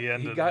definitely at got... the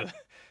end he of got the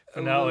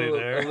finale a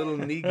little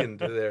Negan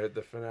there at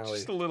the finale.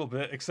 Just a little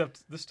bit,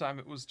 except this time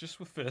it was just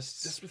with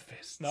fists. Just with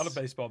fists. Not a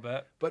baseball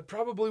bat. But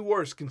probably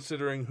worse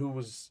considering who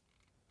was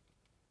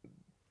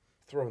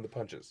throwing the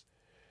punches.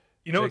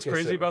 You know what's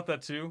crazy about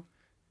that too?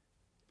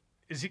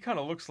 Is he kind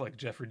of looks like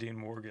Jeffrey Dean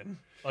Morgan.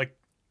 Like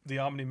the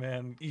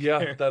Omni-Man. Yeah,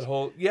 character. that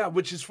whole... Yeah,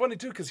 which is funny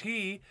too because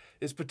he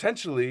is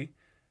potentially...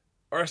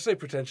 Or I say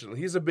potentially,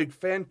 he's a big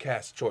fan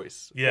cast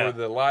choice for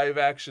the live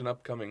action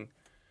upcoming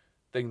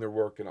thing they're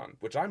working on,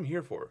 which I'm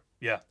here for.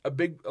 Yeah.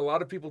 A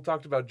lot of people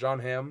talked about John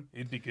Hamm.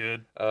 He'd be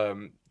good.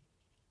 But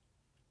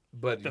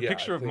the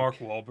picture of Mark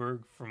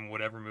Wahlberg from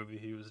whatever movie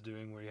he was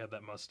doing where he had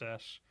that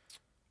mustache.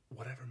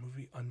 Whatever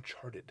movie?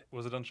 Uncharted.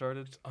 Was it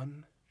Uncharted? It's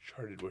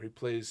Uncharted, where he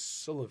plays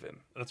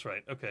Sullivan. That's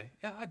right. Okay.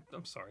 Yeah,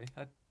 I'm sorry.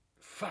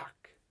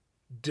 Fuck.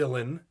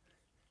 Dylan.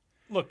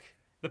 Look,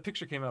 the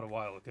picture came out a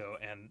while ago,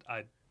 and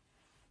I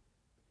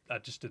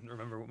just didn't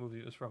remember what movie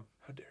it was from.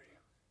 How dare you?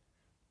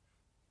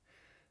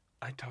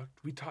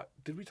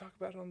 Did we talk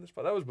about it on this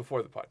podcast? That was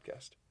before the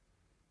podcast.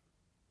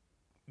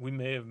 We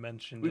may have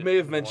mentioned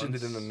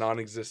it in a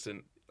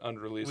non-existent,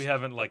 unreleased we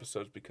haven't,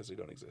 episodes because they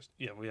don't exist.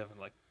 Yeah, we haven't,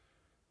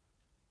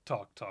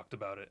 talked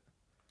about it.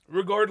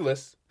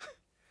 Regardless.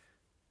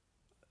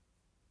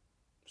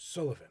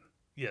 Sullivan.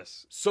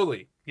 Yes.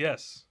 Sully.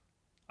 Yes.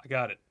 I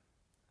got it.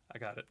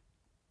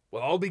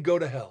 Well, I'll be go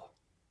to hell.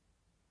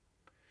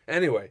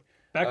 Anyway.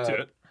 Back to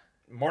it.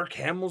 Mark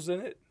Hamill's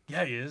in it.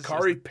 Yeah, he is.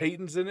 Kari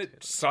Payton's in it.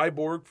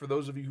 Cyborg, for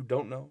those of you who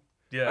don't know.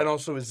 Yeah. And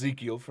also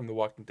Ezekiel from The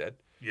Walking Dead.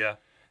 Yeah.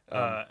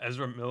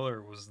 Ezra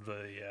Miller was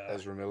the...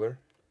 Ezra Miller.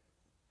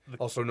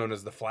 Also known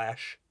as The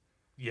Flash.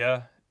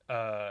 Yeah.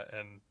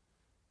 And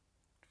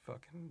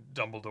fucking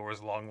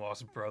Dumbledore's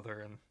long-lost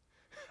brother. And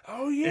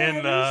oh,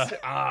 yeah.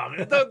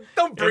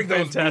 Don't bring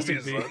those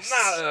movies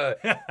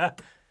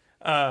up.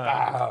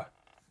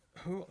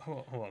 Hold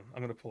on.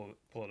 I'm gonna pull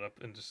it up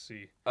and just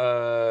see.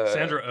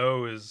 Sandra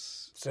Oh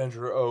is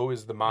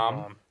the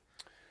mom.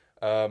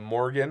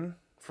 Morgan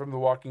from The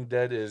Walking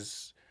Dead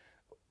is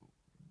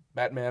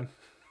Batman,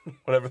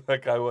 whatever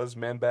that guy was,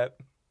 Man-Bat,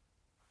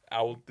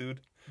 owl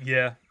dude.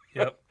 Yeah.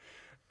 Yep.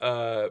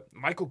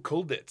 Michael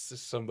Kolditz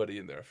is somebody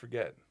in there. I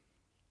forget.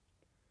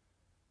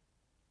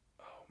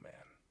 Oh man.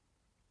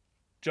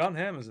 John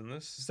Hamm is in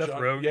this. Seth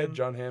Rogen. Yeah,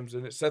 John Hamm's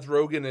in it. Seth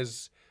Rogen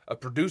is a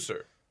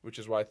producer, which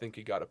is why I think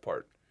he got a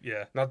part.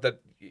 Yeah. Not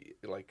that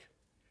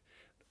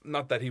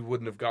he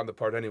wouldn't have gotten the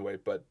part anyway,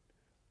 but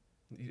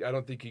I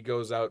don't think he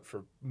goes out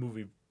for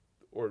movie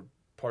or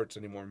parts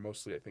anymore.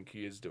 Mostly, I think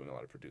he is doing a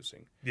lot of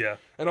producing. Yeah.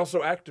 And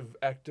also active.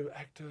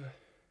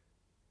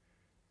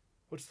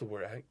 What's the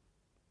word?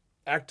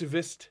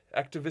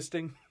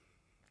 Activisting.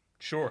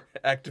 Sure.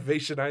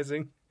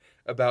 Activationizing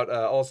about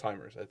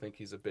Alzheimer's. I think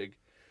he's a big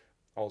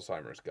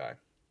Alzheimer's guy.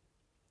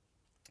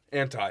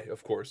 Anti,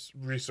 of course,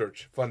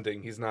 research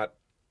funding. He's not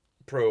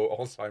pro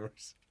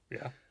Alzheimer's.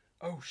 Yeah.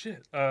 Oh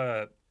shit.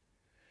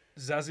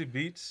 Zazie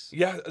Beetz.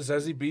 Yeah,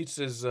 Zazie Beetz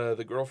is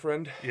the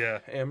girlfriend. Yeah.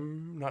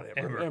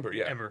 Amber.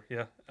 Yeah. Amber.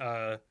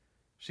 Yeah.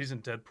 She's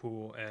in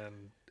Deadpool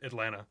and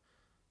Atlanta.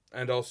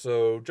 And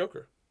also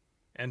Joker.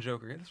 Yeah,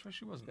 that's right.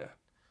 She wasn't.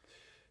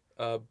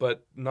 Yeah.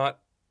 But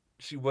not.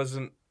 She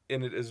wasn't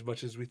in it as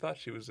much as we thought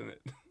she was in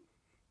it.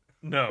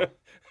 No.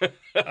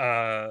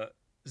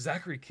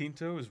 Zachary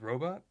Quinto is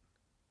Robot.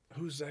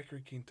 Who's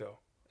Zachary Quinto?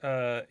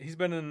 He's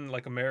been in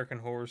like American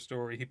Horror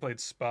Story. He played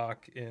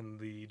Spock in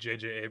the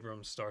J.J.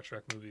 Abrams Star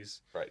Trek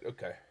movies. Right.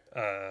 Okay.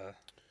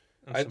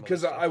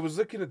 Because I was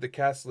looking at the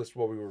cast list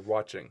while we were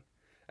watching,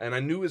 and I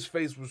knew his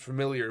face was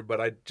familiar, but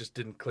I just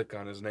didn't click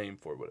on his name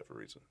for whatever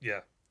reason.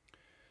 Yeah.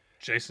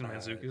 Jason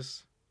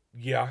Mantzoukas.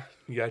 Yeah,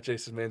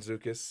 Jason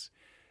Mantzoukas.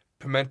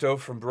 Pimento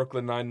from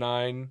Brooklyn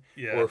Nine-Nine,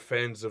 or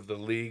fans of The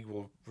League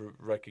will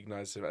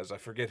recognize him as, I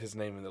forget his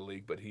name in The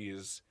League, but he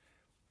is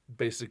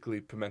basically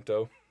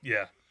Pimento.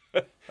 Yeah.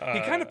 He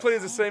kind of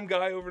plays the same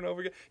guy over and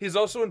over again. He's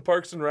also in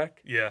Parks and Rec.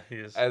 Yeah, he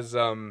is. As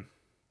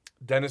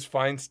Dennis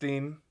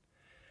Feinstein,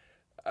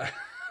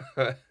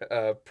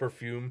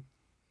 perfume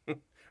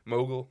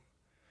mogul.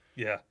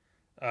 Yeah.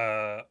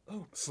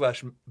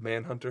 Slash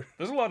Manhunter.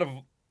 There's a lot of...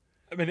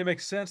 I mean, it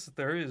makes sense that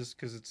there is,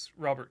 because it's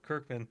Robert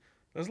Kirkman.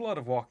 There's a lot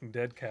of Walking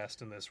Dead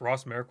cast in this.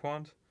 Ross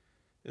Marquand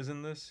is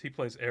in this. He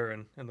plays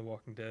Aaron in The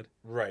Walking Dead.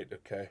 Right,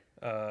 okay.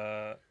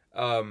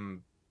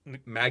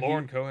 Maggie?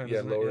 Lauren Cohen.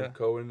 Yeah, Lauren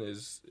Cohen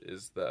is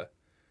the,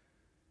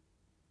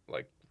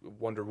 like,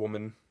 Wonder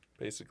Woman,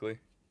 basically.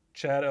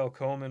 Chad L.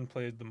 Coleman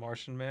played the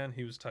Martian Man.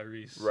 He was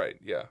Tyrese. Right,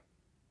 yeah.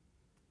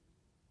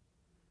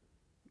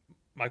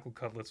 Michael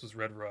Cudlitz was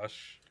Red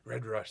Rush.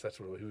 Red Rush, that's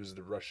what he was,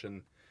 the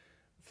Russian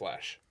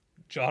Flash.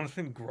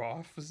 Jonathan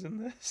Groff was in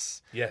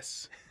this.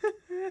 Yes.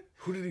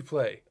 Who did he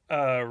play?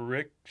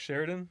 Rick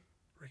Sheridan.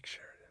 Rick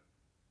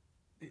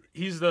Sheridan.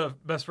 He's the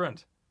best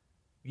friend.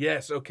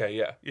 Yes, okay,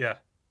 yeah. Yeah.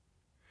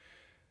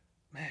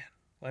 Man.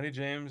 Lenny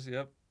James,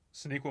 yep.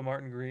 Sonequa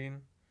Martin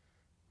Green.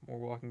 More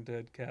Walking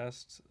Dead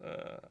cast.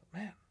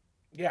 Man.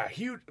 Yeah,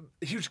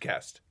 huge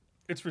cast.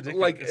 It's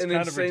ridiculous. Like, it's an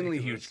insanely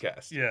huge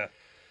cast. Yeah.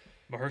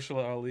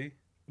 Mahershala Ali.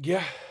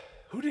 Yeah.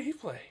 Who did he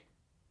play?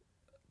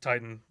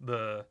 Titan,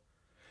 the...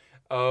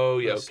 Oh,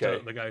 yeah, okay.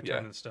 The guy who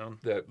turned into stone.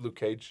 The Luke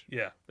Cage.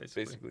 Yeah,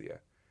 basically. Basically, yeah.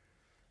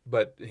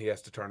 But he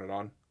has to turn it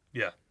on.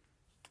 Yeah.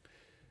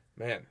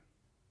 Man.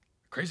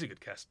 Crazy good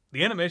cast.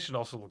 The animation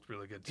also looked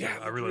really good, too. Yeah,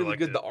 I really liked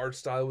good. it. The art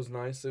style was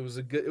nice. It was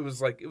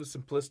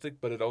simplistic,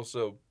 but it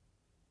also...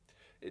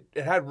 It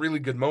had really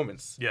good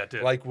moments. Yeah, it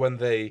did. Like when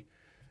they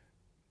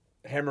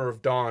Hammer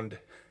of Dawned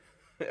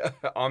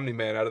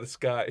Omni-Man out of the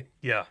sky.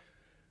 Yeah.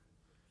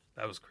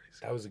 That was crazy.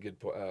 That was a good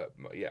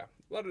yeah.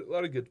 A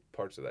lot of good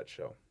parts of that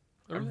show.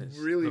 I'm is.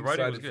 really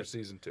excited for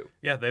season 2.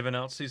 Yeah, they've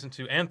announced season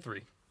 2 and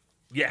 3.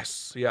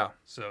 Yes. Yeah.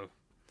 So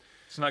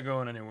it's not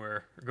going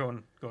anywhere or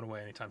going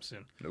away anytime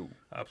soon. No.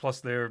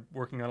 Plus, they're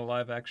working on a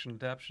live action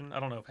adaptation. I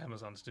don't know if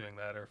Amazon's doing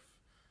that or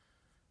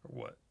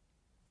what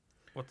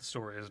the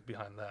story is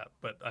behind that,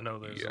 but I know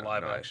there's a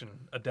live action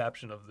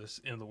adaptation of this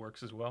in the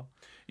works as well.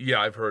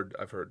 Yeah, I've heard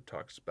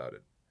talks about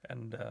it.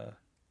 And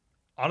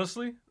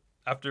honestly,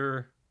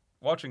 after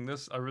watching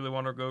this, I really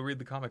want to go read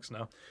the comics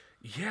now.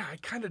 Yeah, I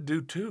kind of do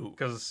too.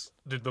 Because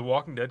the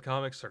Walking Dead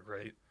comics are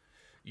great.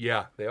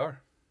 Yeah, they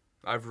are.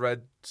 I've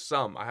read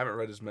some. I haven't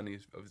read as many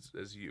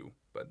as you,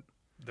 but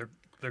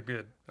they're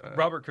good.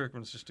 Robert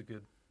Kirkman's just a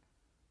good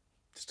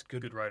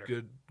writer.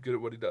 Good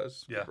at what he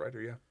does. Yeah. Good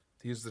writer. Yeah.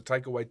 He's the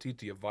Taika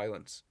Waititi of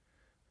violence.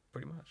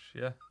 Pretty much.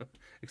 Yeah.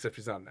 Except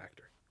he's not an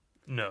actor.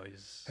 No,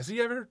 he's. Has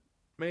he ever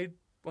made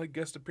like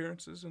guest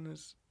appearances in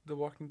The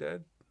Walking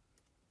Dead?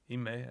 He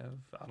may have.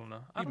 I don't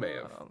know.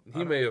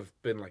 He may have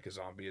been like a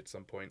zombie at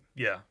some point.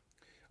 Yeah.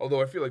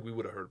 Although I feel like we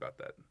would have heard about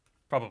that.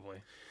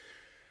 Probably.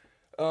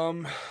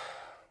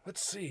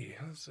 Let's see.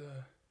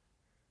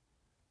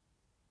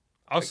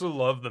 I also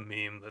love the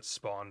meme that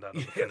spawned out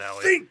of the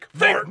finale.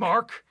 Think,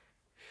 Mark!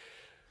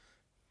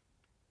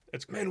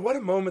 It's great. Man, what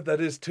a moment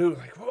that is, too.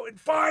 Like, well, in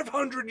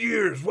 500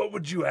 years, what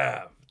would you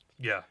have?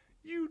 Yeah.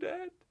 You,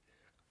 Dad?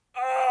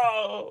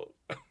 Oh!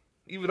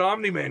 Even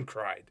Omni-Man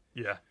cried.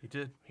 Yeah, he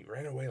did. He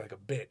ran away like a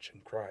bitch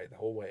and cried the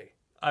whole way.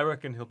 I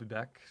reckon he'll be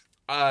back.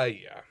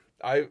 Yeah.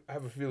 I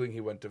have a feeling he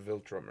went to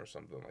Viltrum or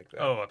something like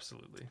that. Oh,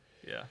 absolutely.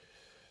 Yeah.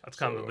 That's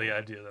kind of the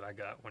idea that I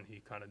got when he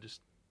kind of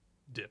just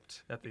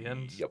dipped at the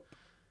end. Yep.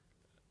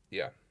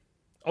 Yeah.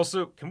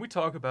 Also, can we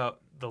talk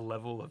about the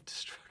level of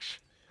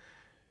destruction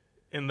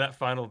in that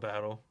final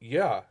battle?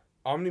 Yeah.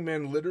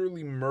 Omni-Man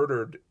literally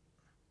murdered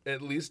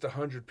at least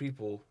 100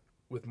 people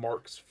with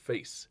Mark's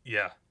face.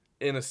 Yeah.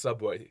 In a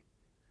subway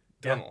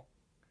tunnel.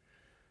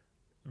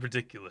 Yeah.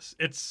 Ridiculous.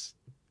 It's...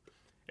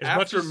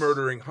 After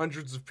murdering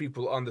hundreds of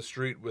people on the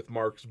street with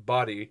Mark's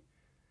body,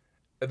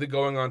 and then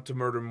going on to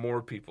murder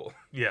more people.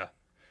 Yeah.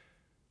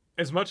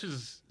 As much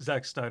as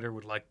Zack Snyder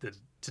would like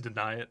to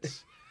deny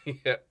it,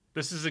 yeah,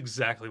 this is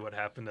exactly what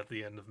happened at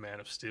the end of Man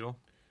of Steel.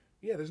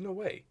 Yeah, there's no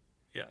way.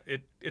 Yeah,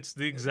 it's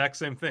the exact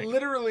same thing.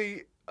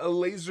 Literally, a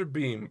laser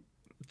beam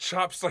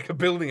chops like a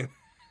building in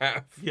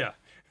half. Yeah.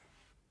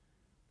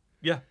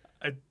 Yeah,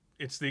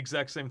 it's the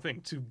exact same thing.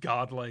 Two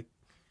godlike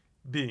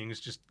beings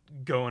just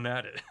going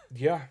at it.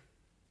 Yeah.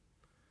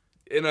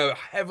 In a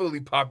heavily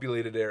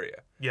populated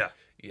area. Yeah.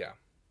 Yeah.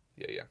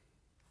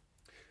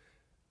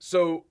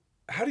 So,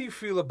 how do you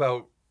feel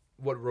about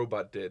what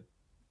Robot did?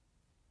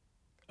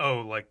 Oh,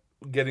 like...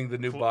 Getting the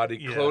new body,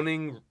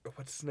 cloning,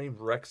 what's his name?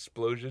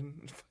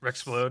 Rexplode?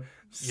 Rexplode?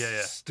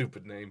 Yeah.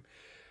 Stupid name.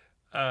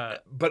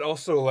 But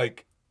also,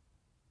 like,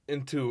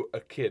 into a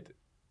kid.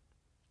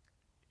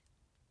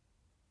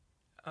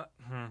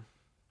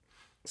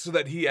 So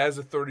that he, as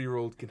a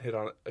 30-year-old, can hit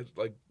on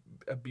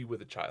be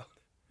with a child.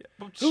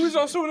 Yeah, who is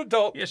also an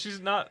adult. Yeah, she's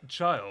not a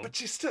child. But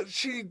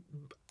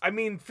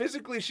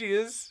physically she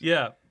is.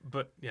 Yeah,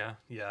 but yeah,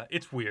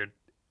 it's weird.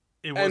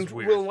 It was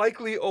weird. And will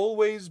likely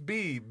always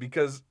be,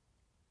 because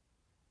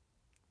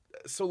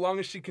so long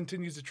as she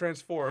continues to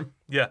transform.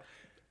 Yeah.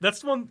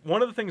 That's one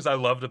of the things I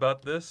loved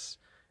about this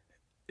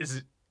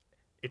is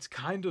it's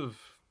kind of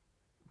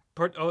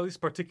at least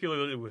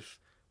particularly with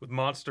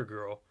Monster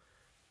Girl.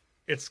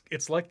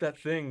 It's like that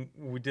thing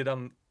we did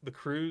on the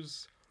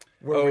cruise.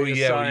 Where you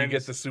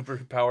get the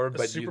superpower,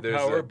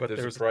 but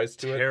there's a price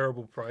to it.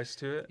 Terrible price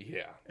to it.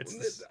 Yeah,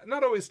 it's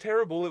not always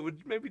terrible. It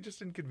would maybe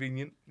just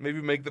inconvenient.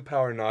 Maybe make the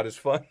power not as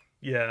fun.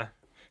 Yeah,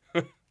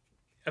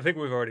 I think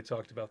we've already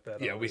talked about that.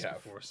 Yeah, we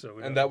have before. So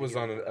that was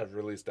on a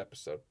released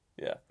episode.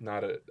 Yeah,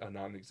 not a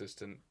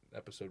non-existent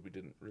episode we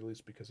didn't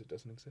release because it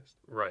doesn't exist.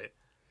 Right,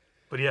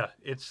 but yeah,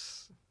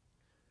 that's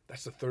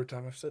the third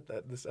time I've said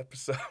that this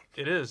episode.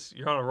 It is.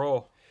 You're on a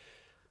roll.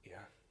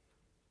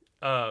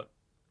 Yeah.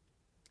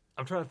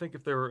 I'm trying to think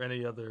if there were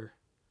any other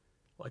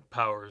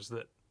powers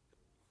that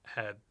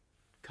had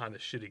kind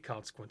of shitty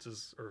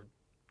consequences or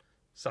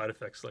side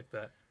effects like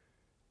that.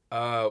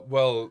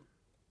 Well,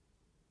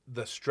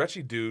 the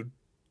stretchy dude,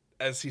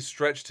 as he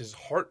stretched, his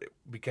heart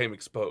became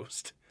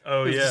exposed.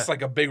 Oh, it was just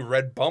like a big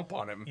red bump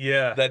on him.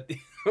 Yeah. That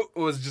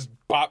was just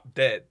bop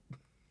dead.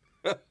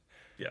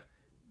 Yeah.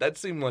 That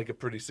seemed like a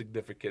pretty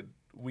significant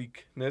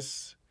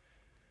weakness.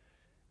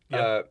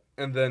 Yeah.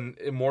 And then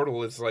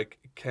Immortal is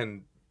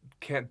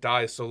can't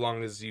die so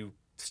long as you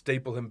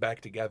staple him back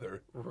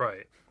together.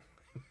 Right.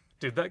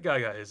 Dude, that guy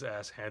got his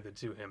ass handed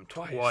to him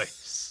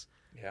twice.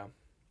 Yeah.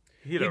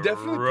 He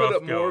definitely put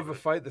up more of a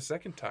fight the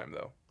second time,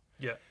 though.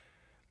 Yeah.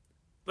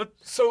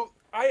 So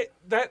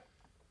that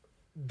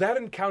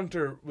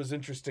encounter was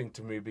interesting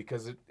to me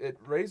because it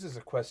raises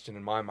a question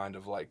in my mind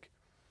of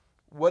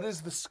what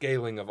is the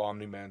scaling of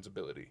Omni-Man's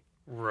ability?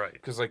 Right.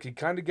 Because he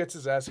kind of gets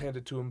his ass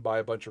handed to him by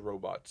a bunch of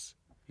robots.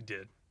 He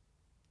did.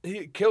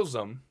 He kills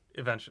them.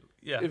 Eventually.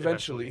 Yeah.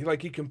 Eventually.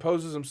 He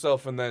composes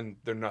himself and then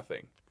they're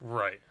nothing.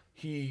 Right.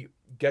 He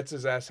gets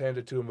his ass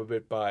handed to him a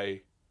bit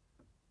by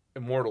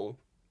Immortal,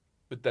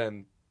 but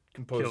then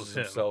composes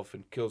himself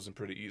and kills him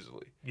pretty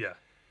easily. Yeah.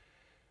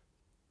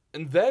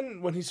 And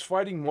then when he's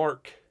fighting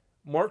Mark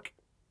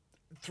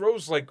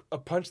throws a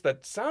punch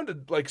that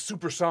sounded like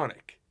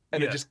supersonic.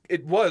 And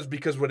it was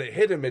because when it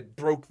hit him, it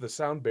broke the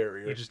sound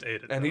barrier. He just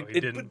ate it. And he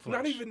didn't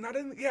flinch.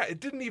 It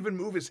didn't even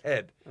move his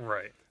head.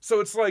 Right. So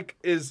it's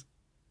is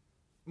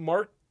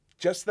Mark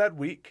just that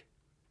weak?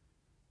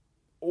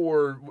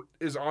 Or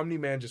is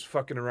Omni-Man just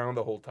fucking around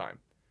the whole time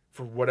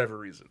for whatever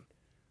reason?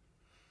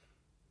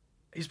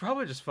 He's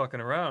probably just fucking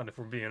around, if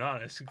we're being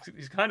honest.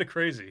 He's kind of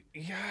crazy.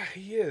 Yeah,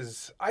 he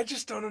is. I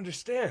just don't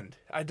understand.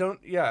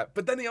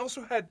 But then he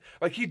also had,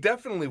 he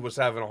definitely was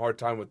having a hard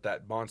time with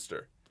that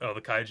monster. Oh,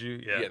 the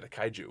kaiju? Yeah. Yeah, the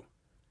kaiju.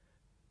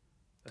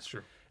 That's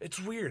true.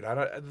 It's weird.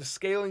 The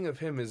scaling of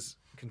him is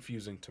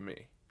confusing to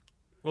me.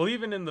 Well,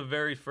 even in the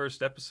very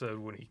first episode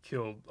when he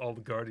killed all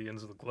the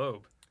Guardians of the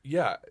Globe.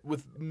 Yeah,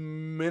 with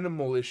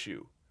minimal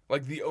issue.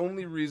 The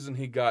only reason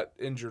he got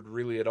injured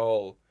really at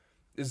all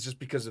is just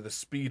because of the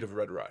speed of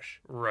Red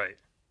Rush. Right.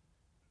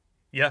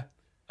 Yeah.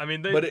 I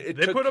mean, they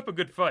put up a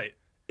good fight.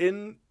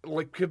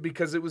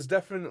 Because it was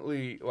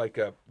definitely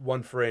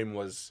one frame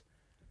was,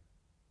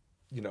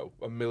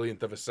 a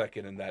millionth of a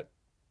second in that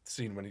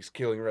scene when he's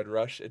killing Red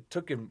Rush. It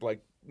took him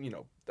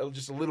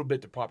just a little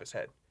bit to pop his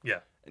head. Yeah.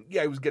 And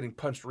yeah, he was getting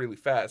punched really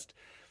fast,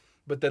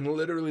 but then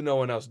literally no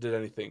one else did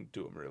anything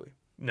to him, really.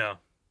 No.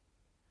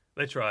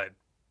 They tried.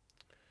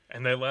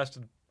 And they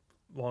lasted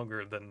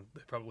longer than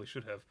they probably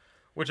should have.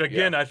 Which,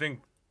 again, I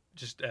think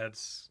just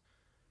adds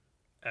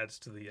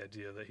to the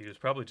idea that he was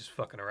probably just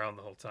fucking around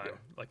the whole time.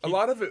 Yeah. A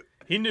lot of it...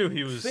 He knew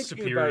he was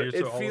superior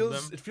to all of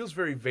them. It feels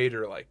very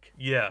Vader-like.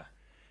 Yeah.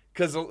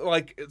 Because,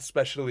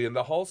 especially in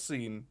the hall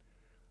scene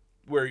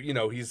where,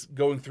 he's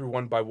going through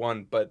one by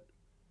one, but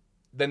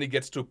then he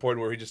gets to a point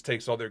where he just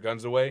takes all their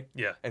guns away.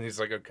 Yeah. And he's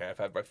like, okay, I've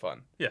had my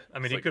fun. Yeah. I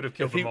mean, he could have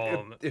killed them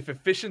all. If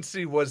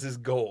efficiency was his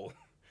goal,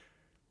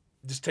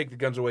 just take the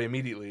guns away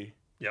immediately.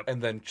 Yep.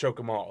 And then choke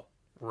them all.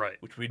 Right.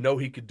 Which we know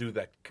he could do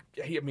that.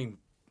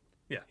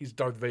 He's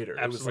Darth Vader.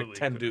 Absolutely. It was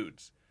 10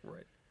 dudes.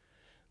 Right.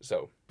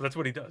 So. But that's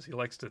what he does. He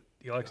likes to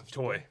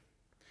toy.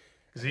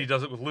 Because he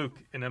does it with Luke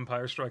in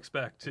Empire Strikes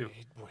Back, too.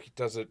 He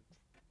does it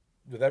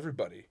with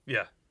everybody.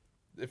 Yeah.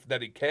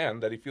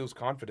 That he feels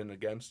confident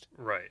against.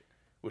 Right.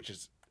 Which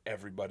is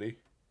everybody.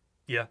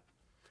 Yeah.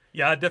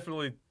 Yeah, I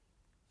definitely...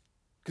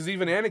 Because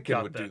even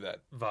Anakin would do that.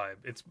 Vibe.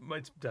 It's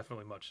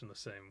definitely much in the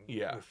same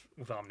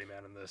with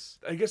Omni-Man in this.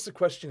 I guess the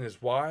question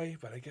is why,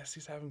 but I guess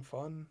he's having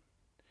fun.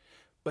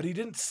 But he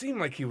didn't seem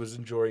like he was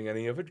enjoying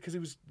any of it because he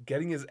was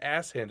getting his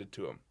ass handed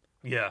to him.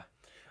 Yeah.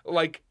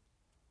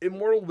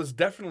 Immortal was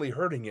definitely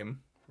hurting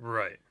him.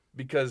 Right.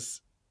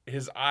 Because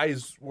his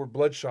eyes were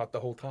bloodshot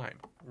the whole time.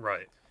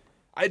 Right.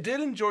 I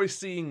did enjoy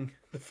seeing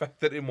the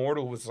fact that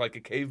Immortal was like a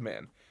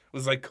caveman.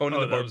 was like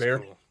Conan the that was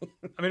Barbarian. cool.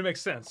 I mean, it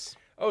makes sense.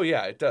 Oh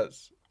yeah, it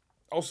does.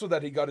 Also,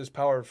 that he got his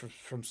power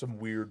from some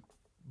weird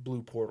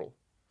blue portal,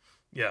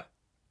 Yeah.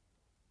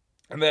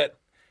 and that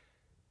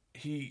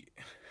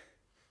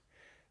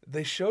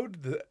they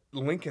showed the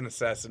Lincoln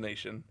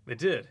assassination. They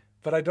did.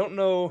 But I don't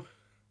know.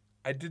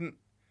 I didn't.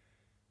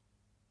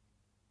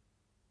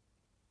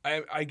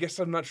 I guess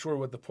I'm not sure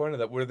what the point of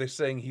that. Were they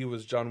saying he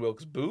was John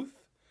Wilkes Booth?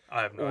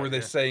 I have no idea. Or were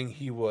they saying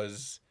he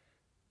was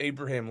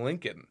Abraham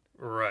Lincoln?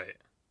 Right.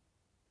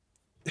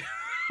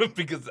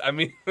 Because, I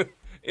mean,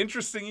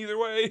 interesting either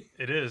way.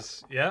 It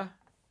is, yeah.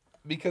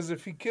 Because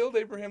if he killed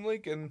Abraham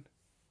Lincoln,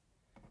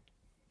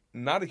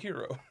 not a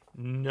hero.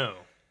 No.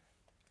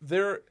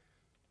 There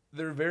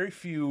are very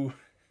few,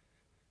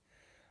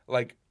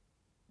 like,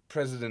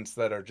 presidents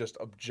that are just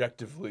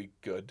objectively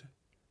good.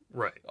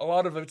 Right. A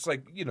lot of it's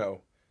like,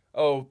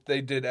 oh,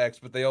 they did X,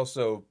 but they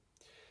also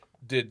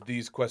did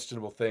these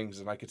questionable things,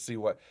 and I could see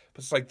what.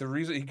 But it's like the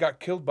reason he got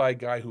killed by a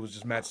guy who was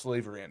just mad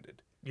slavery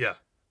ended. Yeah.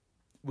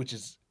 Which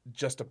is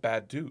just a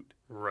bad dude.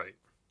 Right.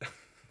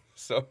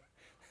 So,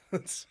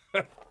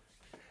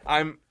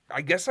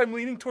 I guess I'm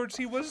leaning towards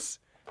he was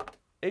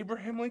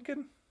Abraham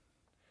Lincoln.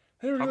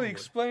 They didn't really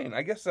explain.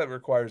 I guess that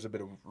requires a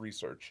bit of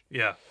research.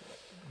 Yeah.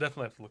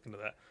 Definitely have to look into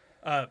that.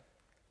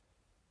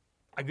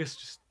 I guess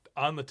just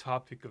on the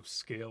topic of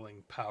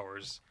scaling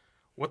powers,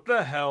 what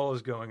the hell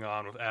is going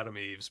on with Adam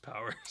Eve's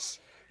powers?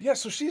 Yeah,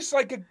 so she's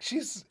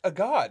a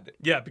god.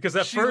 Yeah, because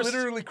she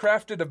literally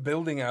crafted a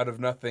building out of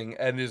nothing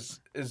and is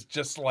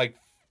just like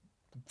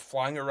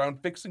flying around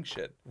fixing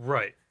shit.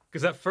 Right.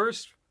 Because at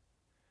first,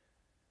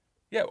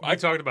 yeah, I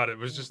talked about it. It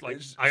was just like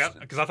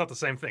because I thought the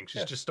same thing.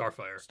 She's just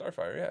Starfire.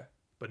 Starfire, yeah.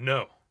 But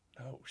no,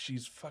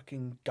 she's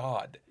fucking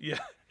God. Yeah,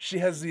 she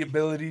has the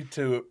ability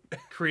to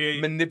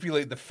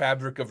manipulate the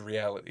fabric of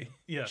reality.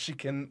 Yeah, she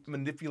can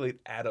manipulate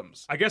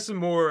atoms. I guess a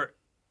more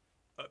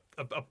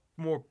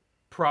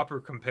proper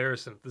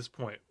comparison at this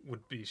point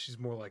would be she's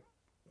more like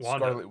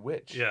Wanda. Scarlet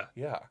Witch. Yeah,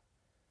 yeah.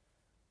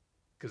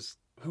 Because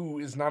who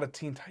is not a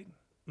Teen Titan?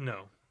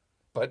 No,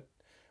 but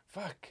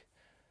fuck.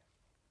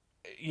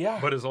 Yeah.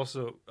 But is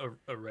also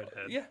a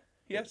redhead. Yeah,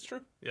 it's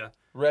true. Yeah.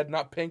 Red,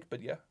 not pink,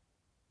 but yeah.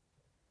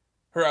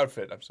 Her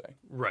outfit, I'm saying.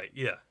 Right,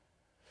 yeah.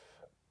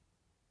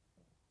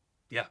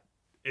 Yeah.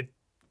 They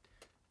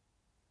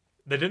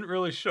didn't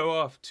really show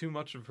off too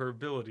much of her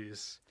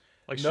abilities.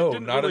 Like, she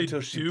didn't not really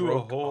until she do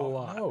broke a whole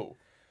lot. No.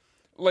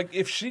 Like,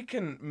 if she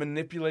can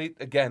manipulate,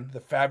 again, the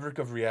fabric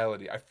of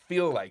reality, I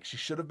feel like she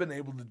should have been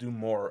able to do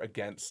more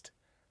against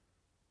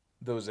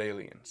those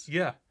aliens.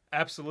 Yeah,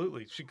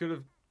 absolutely. She could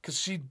have. Because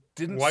she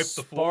didn't wipe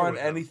the floor spawn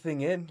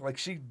anything in. Like,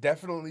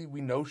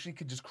 we know she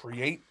could just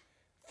create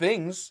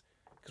things.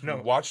 Because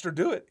we watched her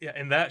do it. Yeah,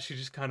 and that she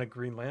just kind of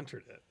Green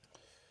Lanterned it.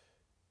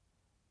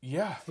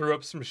 Yeah. Threw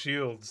up some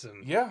shields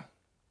and. Yeah.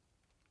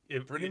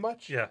 Pretty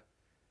much. Yeah.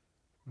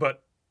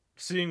 But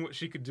seeing what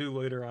she could do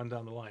later on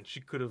down the line,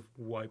 she could have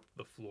wiped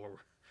the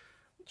floor.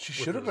 She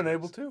should have been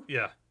able to.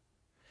 Yeah.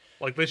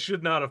 Like, they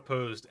should not have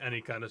posed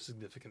any kind of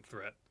significant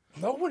threat.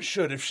 No one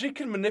should. If she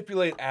can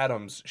manipulate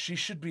atoms, she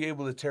should be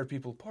able to tear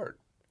people apart.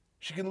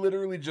 She can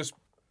literally just.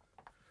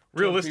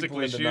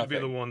 Realistically, she would be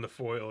the one to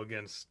foil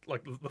against,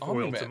 like, the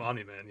foil to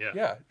Omni-Man, yeah.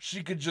 Yeah,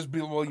 she could just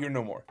be, well, you're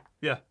no more.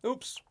 Yeah.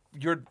 Oops,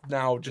 you're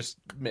now just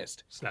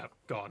missed. Snap,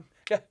 gone.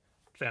 Yeah.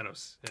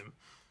 Thanos, him,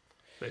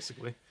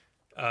 basically.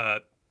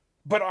 But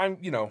I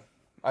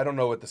don't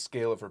know what the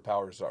scale of her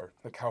powers are,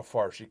 like how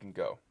far she can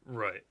go.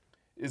 Right.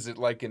 Is it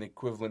like an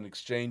equivalent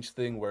exchange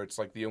thing where it's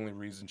like the only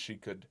reason she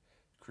could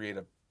create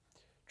a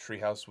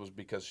treehouse was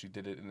because she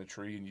did it in a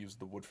tree and used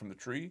the wood from the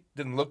tree?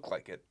 Didn't look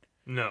like it.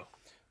 No.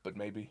 But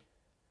maybe.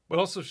 But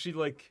also she,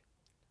 like,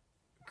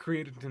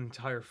 created an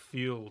entire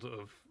field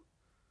of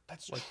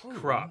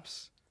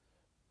crops.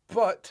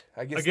 But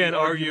I guess again, the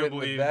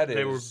arguably,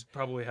 they is,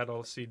 probably had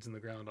all the seeds in the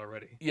ground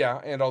already.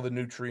 Yeah, and all the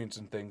nutrients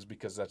and things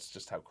because that's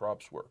just how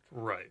crops work.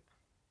 Right.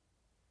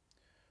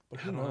 But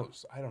who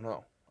knows? I don't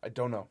know. I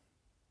don't know.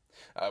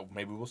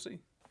 Maybe we'll see.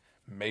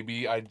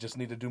 Maybe I just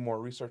need to do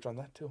more research on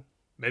that too.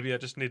 Maybe I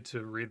just need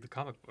to read the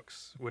comic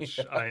books,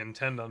 which I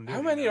intend on doing.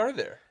 How many are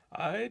there?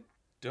 I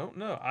don't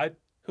know.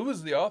 Who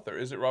is the author?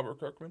 Is it Robert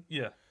Kirkman?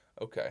 Yeah.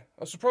 Okay.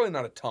 So probably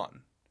not a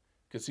ton.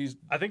 Because he's.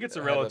 I think it's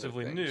a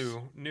relatively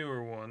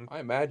newer one. I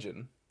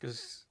imagine.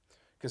 Because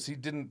he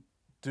didn't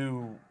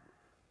do.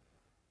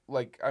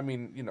 Like, I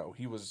mean,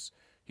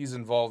 he's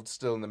involved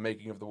still in the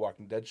making of the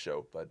Walking Dead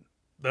show, but.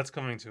 That's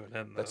coming to an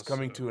end. That's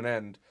coming to an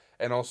end.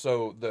 And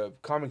also, the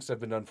comics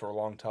have been done for a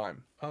long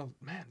time. Oh,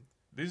 man.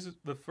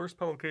 The first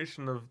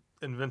publication of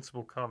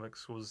Invincible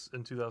comics was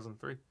in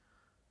 2003.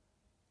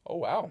 Oh,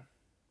 wow.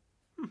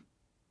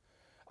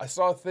 I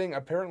saw a thing.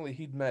 Apparently,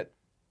 he'd met,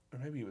 or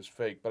maybe he was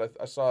fake, but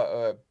I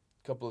saw a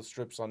couple of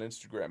strips on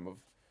Instagram of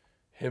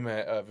him,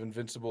 of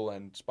Invincible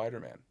and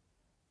Spider-Man.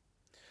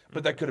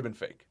 But that could have been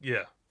fake.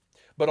 Yeah.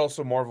 But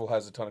also, Marvel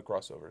has a ton of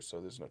crossovers, so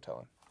there's no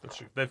telling. That's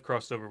true. They've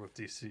crossed over with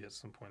DC at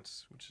some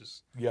points, which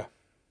is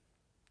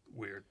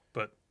weird,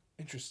 but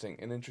interesting.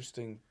 An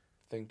interesting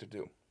thing to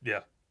do.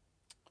 Yeah.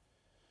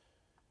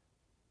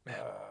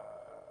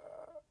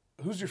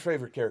 Who's your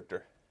favorite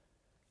character?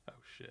 Oh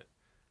shit.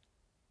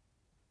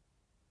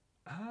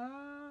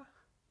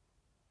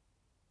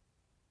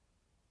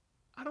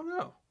 I don't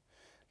know.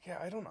 Yeah,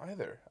 I don't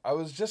either. I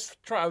was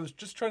just trying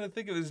to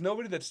think of. There's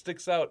nobody that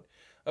sticks out.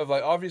 Of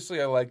like,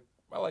 obviously, I like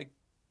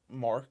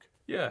Mark.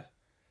 Yeah,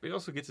 but he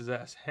also gets his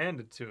ass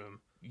handed to him.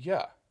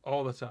 Yeah,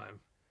 all the time.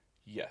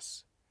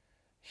 Yes,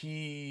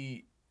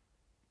 he.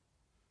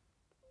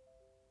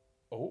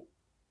 Oh.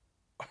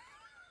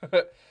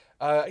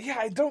 Yeah,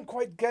 I don't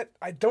quite get.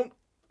 I don't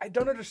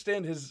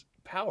understand his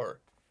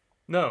power.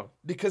 No,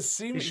 because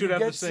he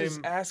gets his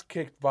ass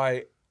kicked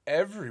by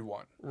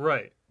everyone.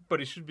 Right. But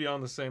he should be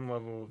on the same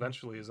level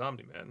eventually as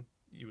Omni-Man.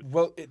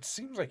 Well, it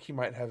seems like he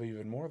might have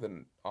even more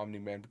than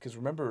Omni-Man, because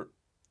remember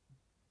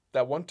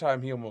that one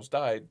time he almost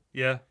died?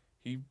 Yeah.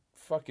 He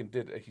fucking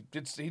did.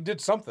 He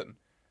did something.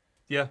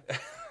 Yeah.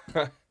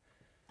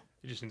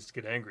 He just needs to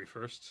get angry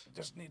first.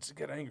 Just needs to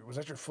get angry. Was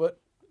that your foot?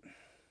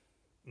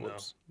 No.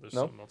 Whoops. There's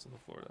something else on the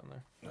floor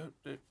down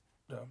there.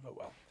 Oh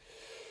well.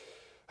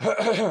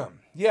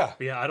 Yeah.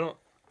 But yeah, I don't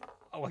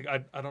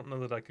know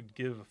that I could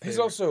give a favorite He's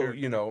also,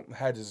 character.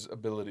 had his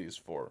abilities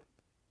for,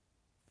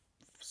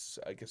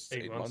 I guess,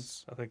 8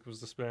 months. I think was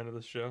the span of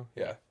the show.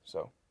 Yeah,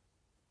 so.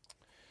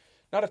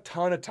 Not a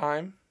ton of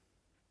time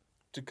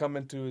to come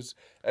into his...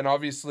 And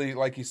obviously,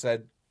 like he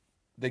said,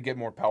 they get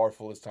more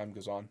powerful as time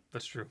goes on.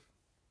 That's true.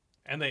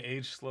 And they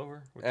age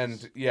slower.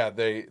 Yeah,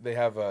 they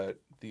have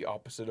the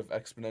opposite of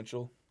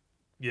exponential.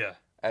 Yeah.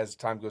 As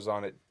time goes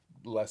on, it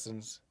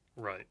lessens.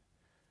 Right.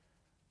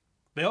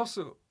 They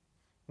also...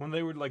 When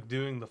they were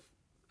doing the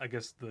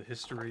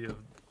history of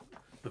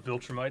the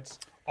Viltrumites,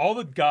 all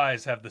the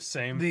guys have the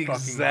same fucking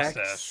exact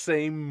mustache.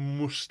 Same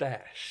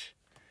mustache,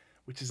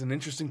 which is an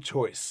interesting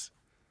choice.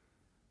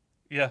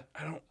 Yeah,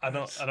 I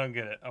don't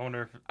get it. I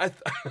wonder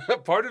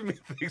if part of me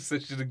thinks they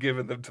should have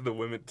given them to the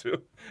women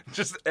too.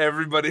 Just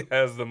everybody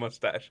has the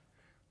mustache.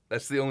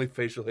 That's the only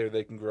facial hair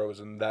they can grow is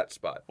in that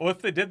spot. Well, if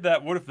they did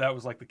that, what if that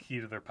was the key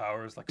to their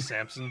powers, like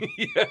Samson?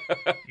 Yeah.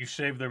 You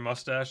shave their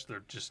mustache,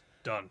 they're just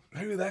done.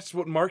 Maybe that's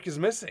what Mark is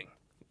missing.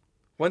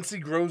 Once he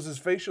grows his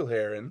facial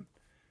hair in,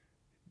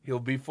 he'll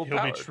be full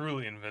powered. He'll be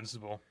truly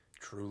invincible.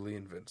 Truly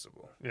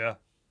invincible. Yeah.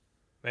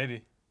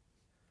 Maybe.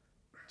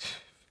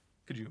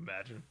 Could you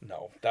imagine?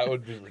 No, that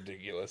would be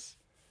ridiculous.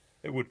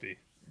 It would be.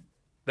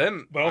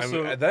 Then,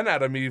 then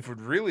Adam Eve would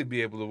really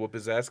be able to whoop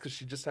his ass because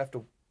she'd just have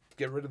to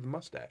get rid of the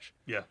mustache.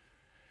 Yeah.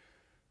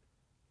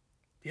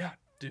 Yeah,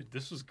 dude,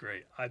 this was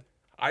great.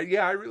 I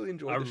really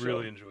enjoyed the show. I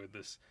really enjoyed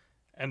this.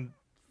 And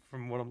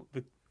from what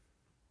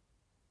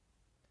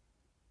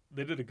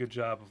they did a good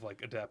job of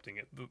adapting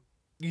it.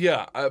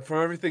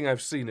 From everything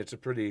I've seen, it's a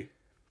pretty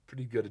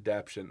good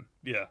adaptation.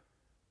 Yeah.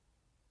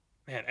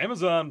 Man,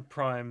 Amazon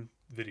Prime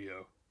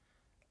Video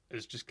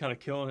is just kind of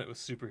killing it with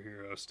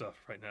superhero stuff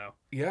right now.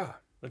 Yeah.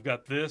 They've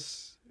got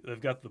this. They've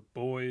got The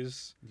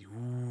Boys.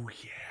 Ooh,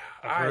 yeah.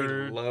 I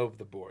love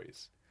The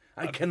Boys.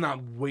 I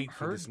cannot wait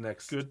for this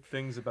next. Good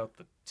things about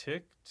The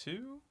Tick,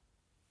 too?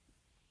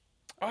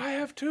 I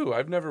have, too.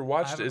 I've never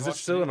watched it. Is it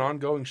still an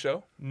ongoing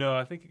show? No,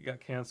 I think it got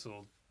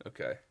canceled.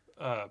 Okay.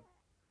 But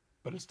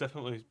it's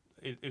definitely...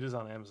 It is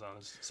on Amazon.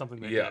 It's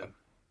something they did.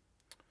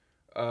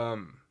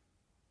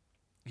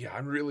 Yeah,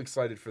 I'm really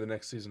excited for the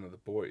next season of The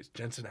Boys.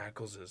 Jensen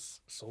Ackles is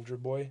Soldier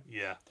Boy.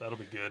 Yeah, that'll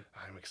be good.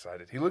 I'm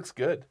excited. He looks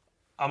good.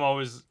 He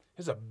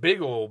has a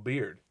big old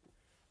beard.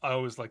 I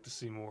always like to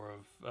see more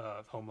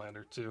of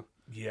Homelander, too.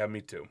 Yeah,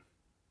 me too.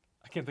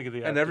 I can't think of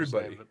the actor's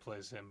name that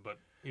plays him, but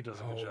he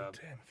does a good job.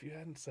 Damn, if you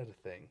hadn't said a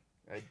thing.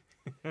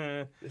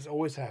 This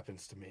always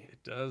happens to me.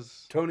 It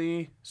does.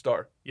 Tony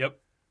Starr. Yep.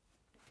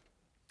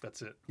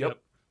 That's it. Yep.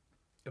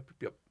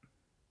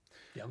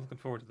 Yeah, I'm looking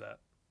forward to that.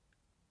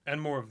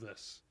 And more of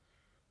this.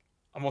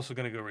 I'm also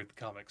going to go read the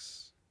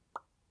comics.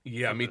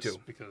 Yeah, me too.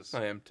 Because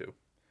I am too.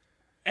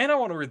 And I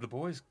want to read the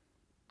Boys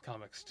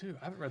comics too.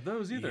 I haven't read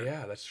those either.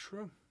 Yeah, that's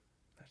true.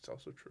 That's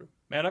also true.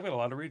 Man, I've got a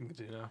lot of reading to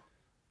do now.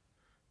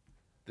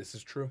 This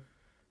is true.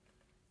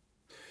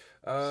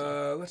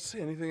 Let's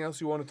see. Anything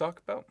else you want to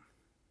talk about?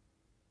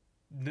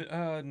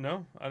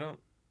 No, I don't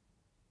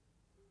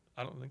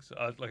think so.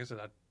 Like I said,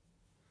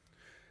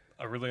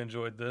 I really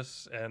enjoyed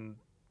this and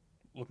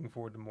looking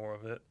forward to more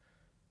of it.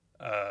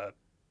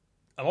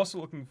 I'm also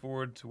looking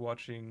forward to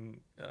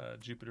watching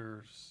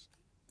Jupiter's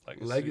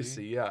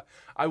Legacy. Yeah.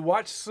 I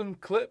watched some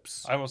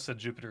clips. I almost said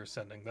Jupiter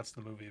Ascending. That's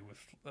the movie with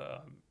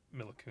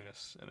Mila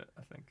Kunis in it,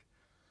 I think.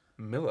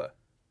 Mila.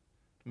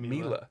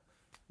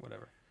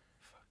 Whatever.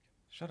 Fuck.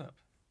 Shut up.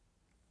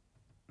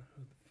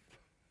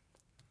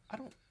 I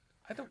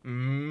don't.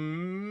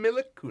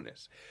 Mila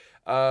Kunis.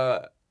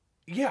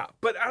 Yeah,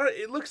 but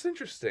it looks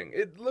interesting.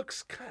 It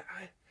looks kind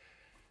of...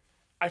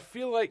 I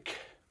feel like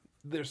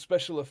their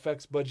special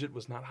effects budget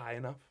was not high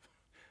enough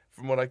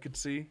from what I could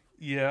see.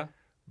 Yeah.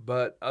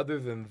 But other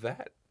than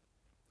that,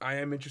 I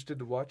am interested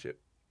to watch it.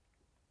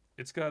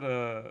 It's got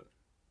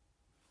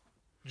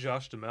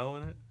Josh Duhamel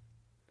in it.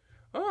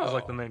 Oh.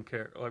 He's the main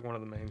character, one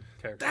of the main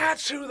characters.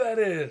 That's who that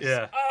is.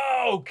 Yeah.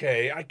 Oh,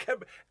 okay. I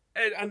kept...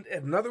 And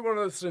another one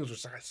of those things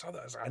was I saw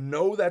that. I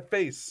know that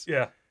face.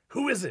 Yeah.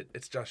 Who is it?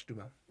 It's Josh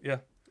Duhamel. Yeah.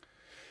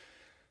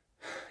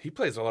 He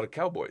plays a lot of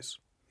cowboys.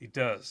 He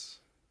does.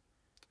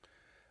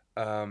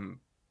 I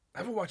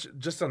haven't watched it,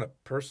 just on a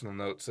personal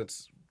note,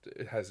 since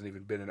it hasn't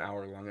even been an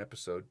hour-long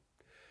episode.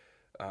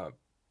 I've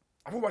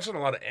been watching a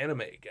lot of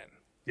anime again.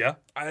 Yeah?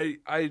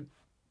 I've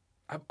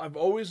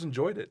always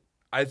enjoyed it.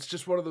 It's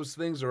just one of those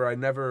things where I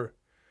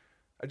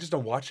just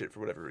don't watch it for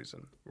whatever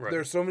reason. Right. There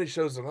are so many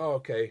shows that,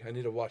 okay, I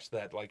need to watch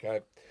that. Like,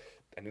 I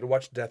need to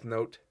watch Death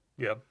Note.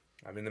 Yeah.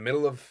 I'm in the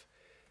middle of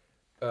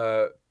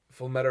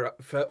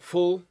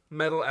Full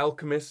Metal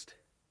Alchemist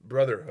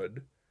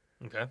Brotherhood.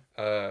 Okay.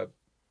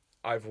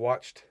 I've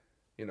watched,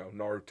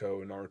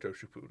 Naruto and Naruto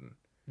Shippuden.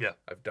 Yeah.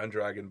 I've done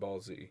Dragon Ball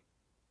Z.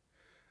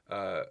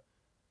 Have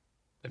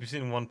you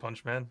seen One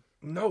Punch Man?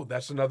 No,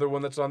 that's another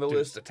one that's on the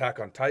list. Attack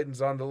on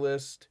Titan's on the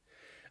list.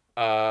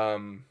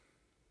 I've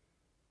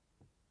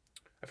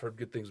heard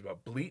good things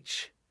about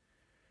Bleach.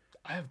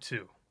 I have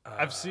 2.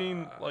 I've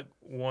seen like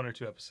 1 or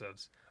 2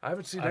 episodes. I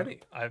haven't seen any.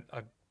 I'd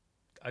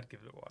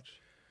give it a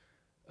watch.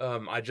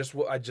 I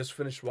just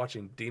finished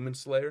watching Demon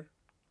Slayer,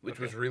 which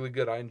was really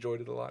good. I enjoyed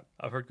it a lot.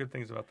 I've heard good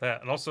things about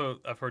that, and also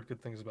I've heard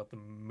good things about the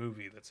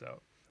movie that's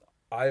out.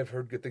 I have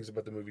heard good things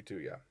about the movie too.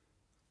 Yeah.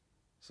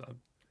 So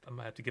I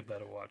might have to give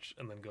that a watch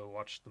and then go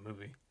watch the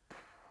movie.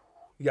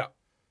 Yeah.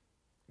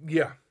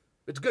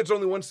 It's good. It's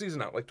only 1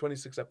 season out, like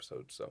 26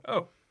 episodes. So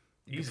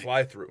you easy. can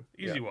fly through.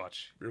 Easy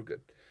watch. Real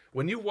good.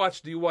 When you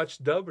watch, do you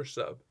watch dub or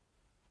sub?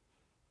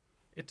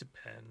 It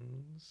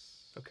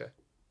depends. Okay.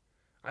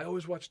 I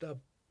always watch dub.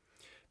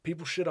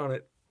 People shit on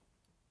it,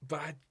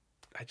 but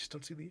I just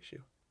don't see the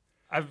issue.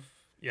 It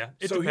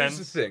so depends. Here's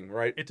the thing,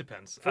 right? It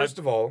depends. First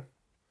of all,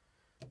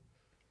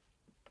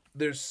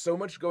 there's so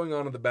much going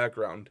on in the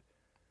background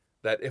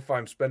that if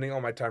I'm spending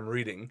all my time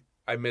reading,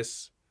 I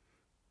miss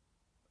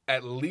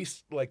at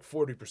least like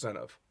 40%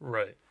 of.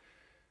 Right.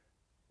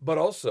 But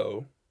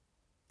also,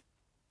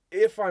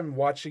 if I'm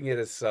watching it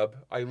as sub,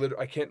 I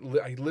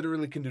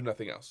literally can do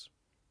nothing else.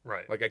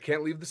 Right. Like I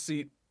can't leave the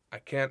seat. I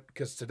can't,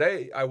 because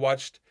today I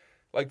watched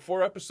like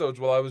 4 episodes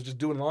while I was just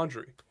doing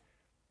laundry.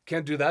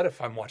 Can't do that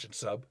if I'm watching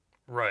sub.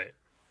 Right.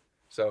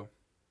 So.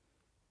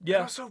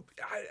 Yeah. Also,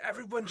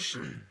 everyone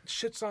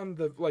shits on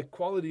the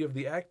quality of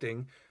the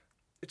acting.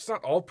 It's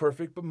not all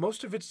perfect, but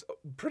most of it's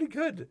pretty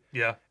good.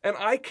 Yeah. And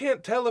I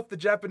can't tell if the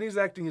Japanese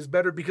acting is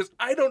better because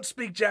I don't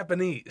speak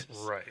Japanese.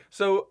 Right.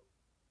 So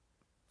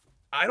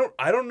I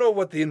don't know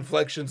what the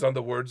inflections on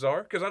the words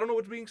are because I don't know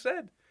what's being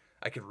said.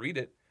 I can read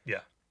it.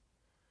 Yeah.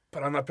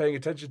 But I'm not paying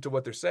attention to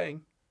what they're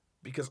saying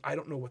because I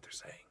don't know what they're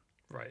saying.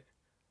 Right.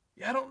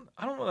 Yeah, I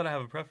don't know that I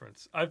have a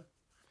preference. I've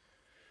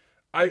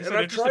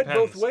tried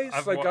both ways.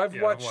 I've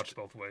watched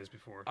both ways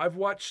before. I've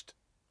watched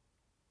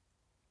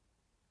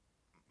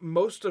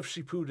most of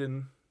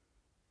Shippuden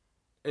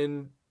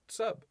in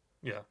sub.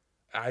 Yeah.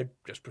 I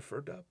just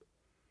prefer dub.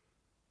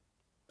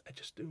 I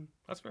just do.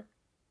 That's fair.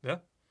 Yeah.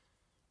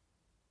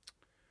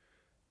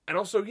 And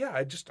also,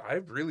 I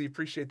really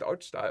appreciate the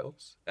art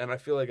styles, and I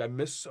feel like I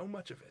miss so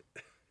much of it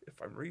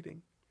if I'm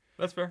reading.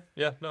 That's fair.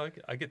 Yeah, no,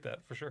 I get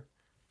that for sure.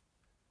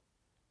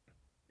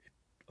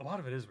 A lot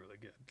of it is really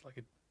good.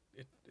 Like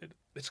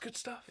it's good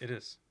stuff. It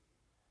is.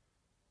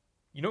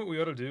 You know what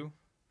we ought to do?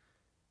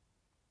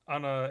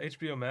 On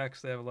HBO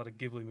Max, they have a lot of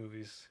Ghibli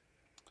movies.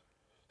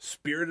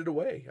 Spirited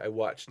Away, I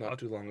watched not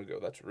too long ago.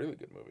 That's a really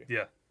good movie.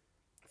 Yeah.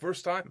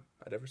 First time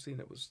I'd ever seen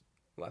it was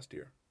last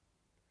year.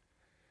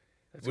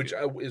 That's Which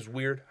is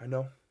weird, I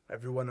know.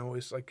 Everyone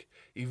always,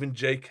 even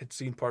Jake had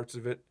seen parts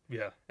of it.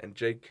 Yeah. And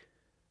Jake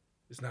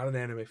is not an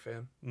anime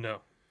fan.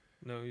 No,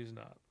 he's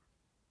not.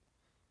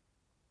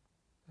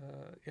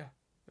 Yeah.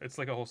 It's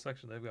like a whole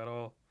section. They've got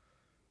all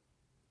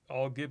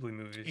Ghibli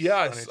movies.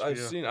 Yeah,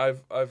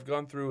 I've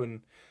gone through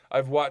and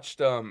I've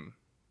watched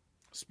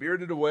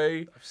Spirited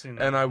Away. I've seen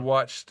that. And I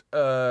watched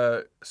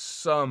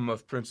some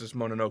of Princess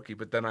Mononoke,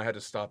 but then I had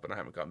to stop and I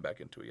haven't gotten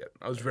back into it yet.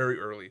 I was very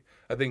early.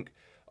 I think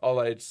all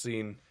I had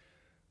seen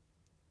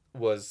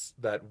was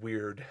that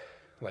weird,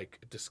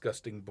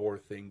 disgusting boar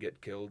thing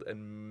get killed,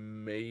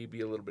 and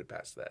maybe a little bit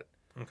past that.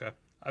 Okay.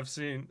 I've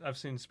seen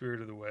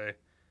Spirited Away,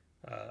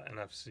 and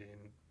I've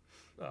seen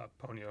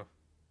Ponyo.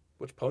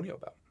 What's Ponyo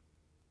about?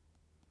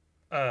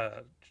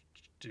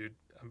 Dude,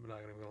 I'm not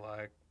gonna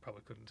lie. I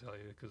probably couldn't tell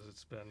you because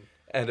it's been.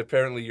 And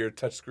apparently your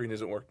touchscreen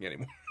isn't working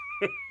anymore.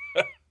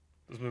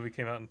 This movie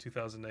came out in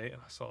 2008,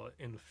 and I saw it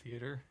in the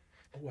theater.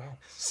 Oh wow!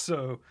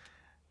 So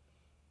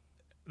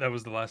that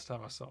was the last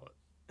time I saw it.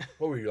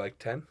 What were you,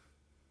 10?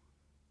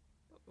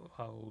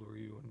 How old were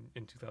you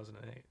in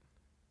 2008?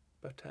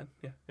 About 10.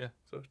 Yeah. Yeah.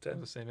 So 10.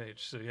 We're the same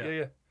age. So yeah.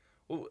 Yeah.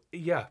 Well,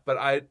 yeah, but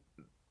I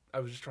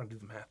was just trying to do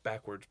the math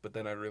backwards, but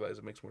then I realized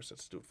it makes more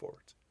sense to do it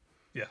forwards.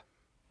 Yeah.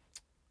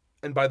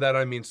 And by that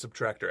I mean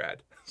subtract or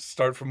add.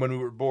 Start from when we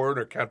were born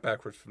or count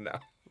backwards from now.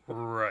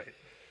 Right.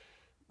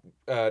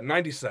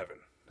 97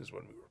 is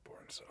when we were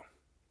born, so.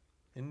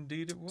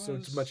 Indeed it was. So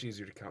it's much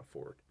easier to count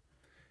forward.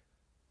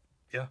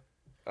 Yeah.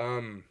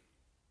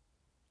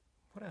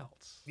 What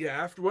else?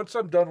 Yeah, once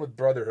I'm done with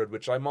Brotherhood,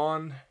 which I'm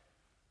on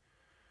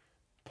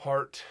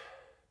I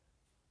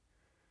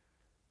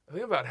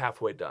think I'm about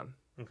halfway done.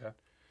 Okay.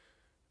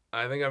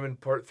 I think I'm in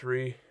part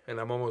 3, and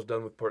I'm almost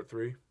done with part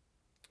 3.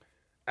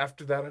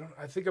 After that,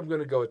 I think I'm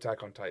going to go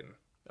Attack on Titan.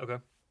 Okay.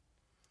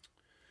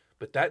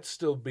 But that's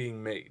still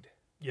being made.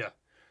 Yeah.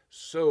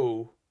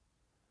 So,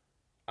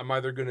 I'm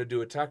either going to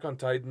do Attack on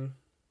Titan.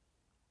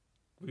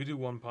 We do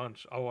One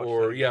Punch. I'll watch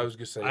Or, that yeah, again. I was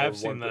going to say, I have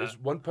seen that. Is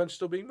One Punch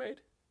still being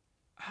made?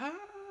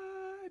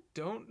 I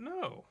don't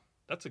know.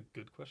 That's a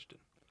good question.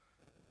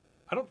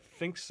 I don't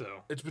think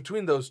so. It's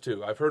between those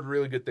two. I've heard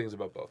really good things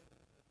about both.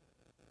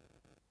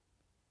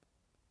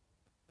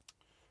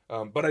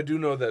 But I do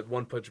know that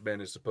One Punch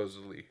Man is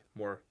supposedly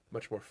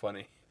much more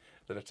funny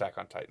than Attack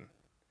on Titan.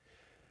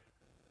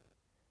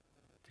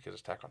 Because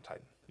Attack on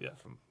Titan. Yeah.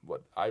 From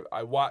what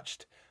I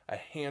watched a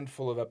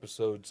handful of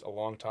episodes a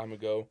long time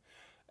ago,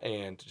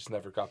 and just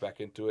never got back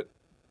into it.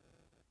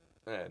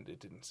 And it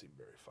didn't seem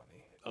very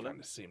funny. It kind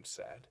of seemed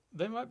sad.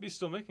 They might be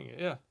still making it,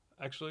 yeah.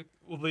 Actually.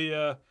 Well,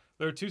 there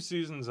are 2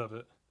 seasons of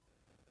it.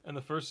 And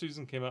the first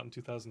season came out in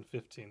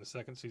 2015. The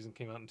second season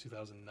came out in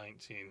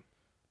 2019.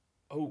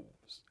 Oh.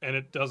 And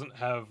it doesn't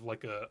have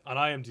on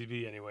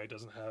IMDb anyway, it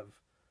doesn't have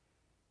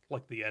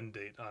the end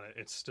date on it.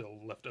 It's still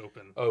left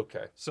open.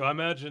 Okay. So I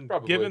imagine,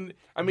 Probably. given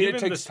it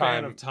takes the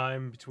span of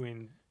time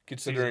between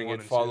considering season 1 it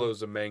and follows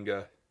 2. A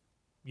manga.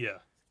 Yeah.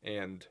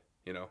 And,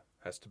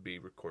 has to be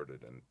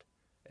recorded and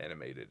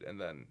animated. And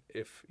then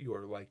if you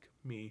are like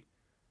me,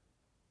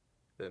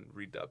 then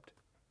redubbed.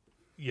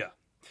 Yeah.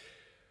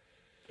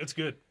 It's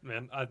good,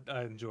 man.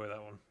 I enjoy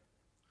that one.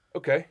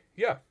 Okay,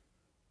 yeah.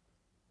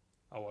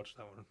 I'll watch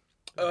that one.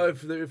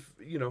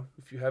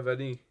 If you have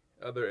any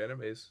other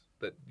animes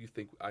that you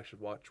think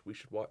we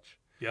should watch.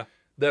 Yeah.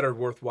 That are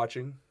worth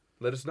watching,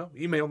 let us know.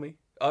 Email me,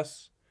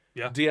 us.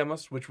 Yeah. DM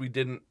us, which we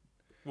didn't.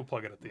 We'll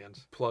plug it at the end.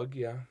 Plug,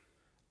 yeah.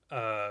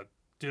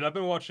 Dude, I've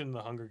been watching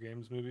the Hunger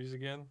Games movies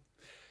again.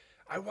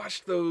 I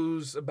watched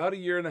those about a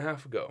year and a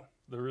half ago.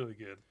 They're really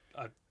good.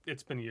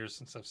 It's been years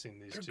since I've seen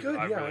these two. Good,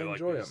 I really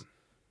enjoy like them.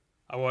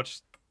 I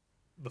watched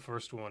the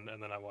first one,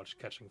 and then I watched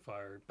Catching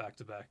Fire back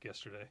to back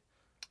yesterday.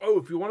 Oh,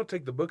 if you want to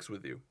take the books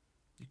with you,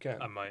 you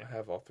can. I might. I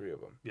have all 3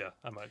 of them. Yeah,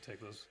 I might take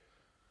those.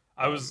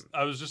 I was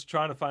just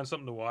trying to find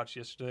something to watch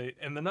yesterday,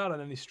 and they're not on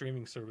any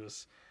streaming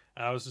service.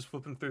 And I was just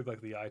flipping through the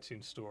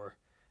iTunes store,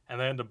 and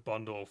they had a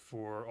bundle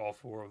for all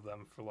 4 of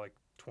them for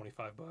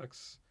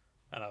 $25.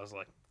 And I was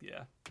like,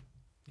 yeah,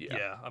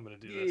 I'm gonna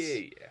do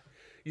this. Yeah.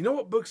 You know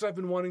what books I've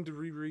been wanting to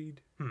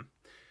reread? Hmm.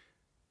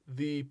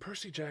 The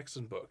Percy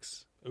Jackson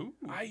books. Ooh.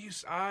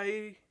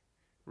 I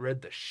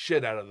read the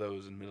shit out of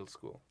those in middle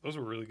school. Those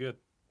were really good.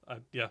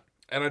 Yeah.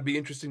 And I'd be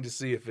interesting to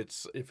see if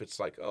it's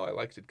like, oh, I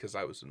liked it because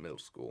I was in middle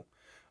school,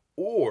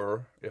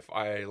 or if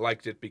I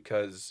liked it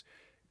because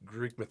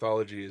Greek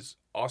mythology is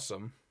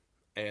awesome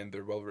and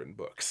they're well written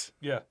books.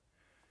 Yeah.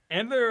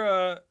 And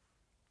they're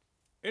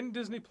in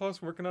Disney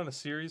Plus working on a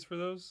series for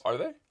those. Are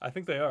they? I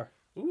think they are.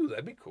 Ooh,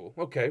 that'd be cool.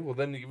 Okay, well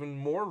then even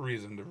more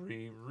reason to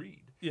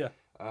reread. Yeah.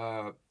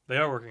 They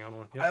are working on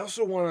one. Yep. I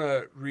also want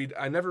to read.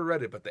 I never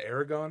read it, but the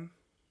Aragon.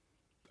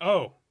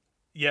 Oh,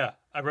 yeah.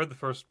 I read the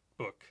first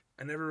book.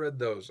 I never read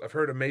those. I've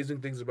heard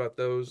amazing things about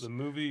those. The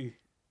movie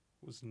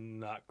was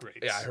not great.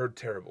 Yeah, I heard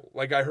terrible.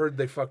 I heard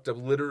they fucked up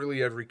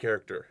literally every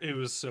character. It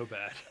was so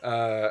bad.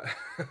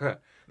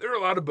 There are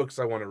a lot of books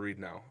I want to read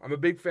now. I'm a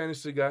big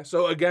fantasy guy.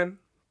 So again,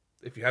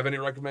 if you have any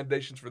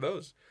recommendations for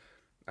those,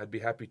 I'd be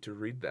happy to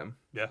read them.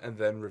 Yeah. And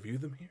then review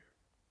them here.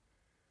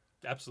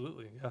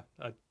 Absolutely. Yeah.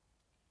 I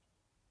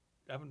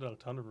haven't done a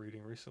ton of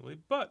reading recently,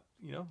 but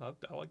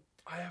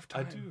I have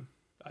time. I do.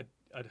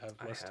 I'd have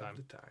less time.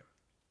 The time.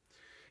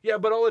 Yeah,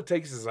 but all it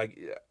takes is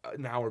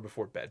an hour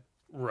before bed.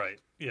 Right.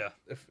 Yeah.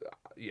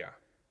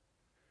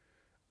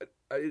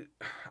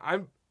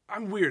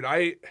 I'm weird.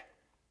 I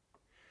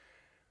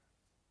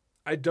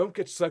don't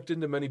get sucked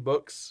into many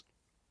books,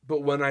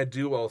 but when I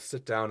do, I'll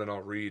sit down and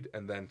I'll read,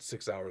 and then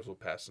 6 hours will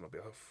pass, and I'll be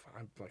like, oh,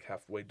 I'm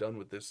halfway done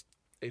with this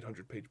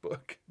 800-page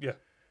book. Yeah.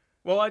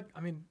 Well,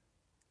 I'm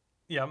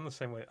the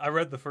same way. I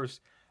read the first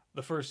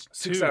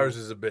 6 hours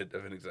is a bit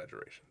of an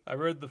exaggeration. I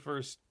read the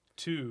first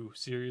 2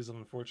 series of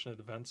Unfortunate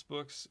Events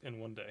books in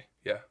one day.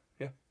 Yeah.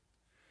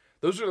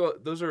 Those are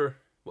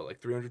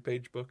what,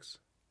 300-page books?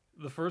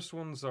 The first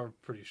ones are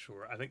pretty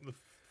short. I think the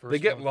first they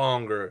get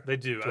longer. They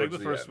do. I think the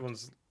first end.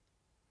 one's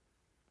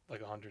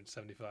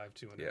 175,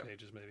 200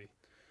 pages maybe.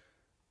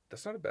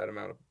 That's not a bad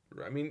amount of.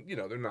 I mean,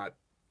 they're not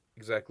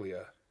exactly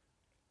a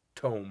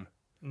tome.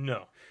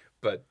 No,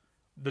 but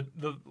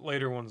the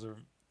later ones are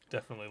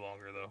definitely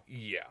longer though.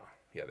 Yeah,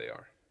 they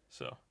are.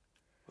 So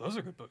those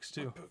are good books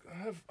too.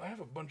 I have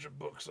a bunch of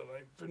books that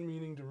I've been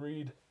meaning to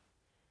read.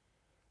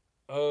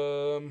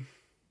 Oh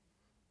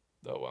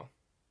well.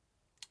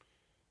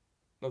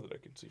 Not that I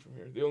can see from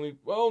here.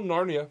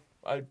 Narnia.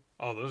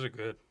 Those are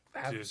good.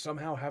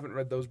 Somehow haven't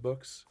read those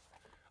books.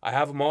 I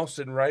have them all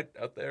sitting right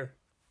out there.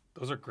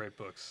 Those are great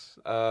books.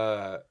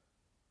 I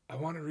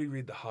want to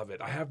reread The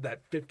Hobbit. I have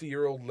that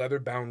 50-year-old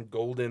leather-bound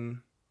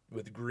golden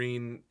with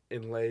green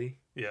inlay.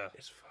 Yeah.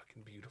 It's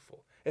fucking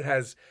beautiful. It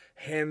has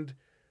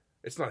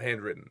it's not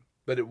handwritten,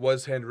 but it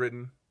was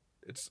handwritten.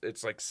 It's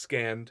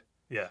scanned.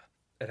 Yeah.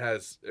 It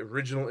has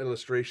original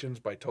illustrations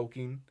by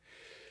Tolkien.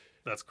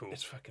 That's cool.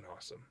 It's fucking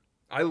awesome.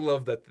 I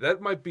love that. That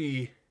might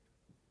be,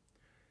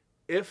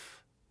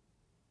 if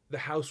the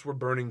house were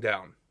burning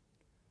down,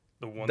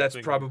 The one that's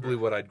thing probably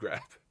what I'd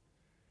grab.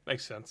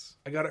 Makes sense.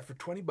 I got it for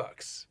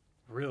 $20.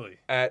 Really?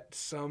 At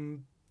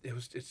some,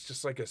 it's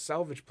just like a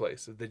salvage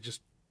place. They just,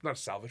 not a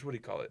salvage, what do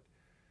you call it?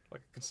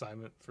 Like a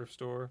consignment thrift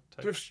store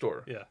type? Thrift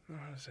store. Yeah. I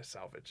don't want to say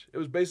salvage. It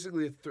was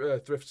basically a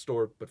thrift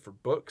store, but for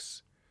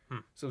books.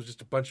 So it was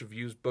just a bunch of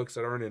used books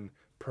that aren't in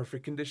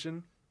perfect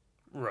condition.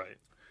 Right.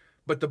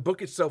 But the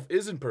book itself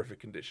is in perfect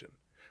condition.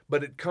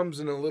 But it comes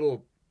in a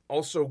little,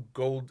 also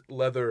gold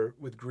leather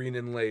with green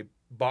inlay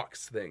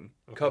box thing,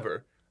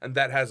 cover. And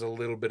that has a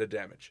little bit of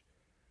damage.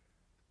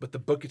 But the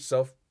book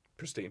itself,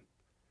 pristine.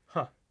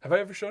 Huh. Have I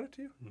ever shown it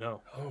to you?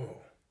 No. Oh.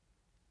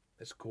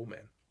 That's cool,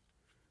 man.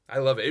 I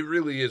love it. It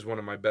really is one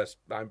of my best,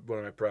 one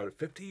of my proud,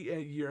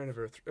 50-year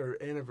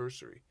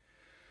anniversary.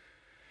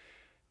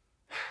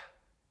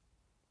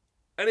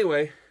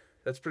 Anyway,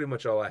 that's pretty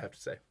much all I have to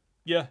say.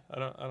 Yeah, I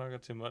don't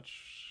got too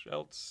much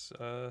else.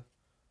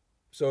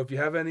 So if you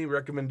have any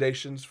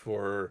recommendations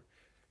for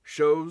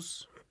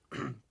shows,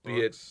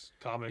 be it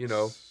comics,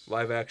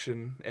 live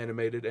action,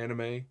 animated,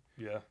 anime,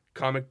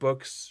 comic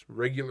books,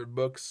 regular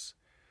books,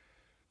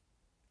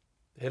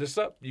 hit us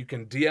up. You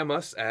can DM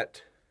us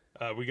at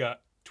we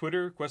got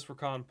Twitter, Quest for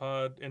Con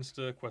Pod,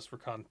 Insta, Quest for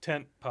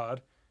Content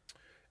Pod.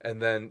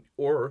 And then,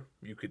 or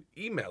you could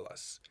email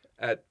us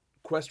at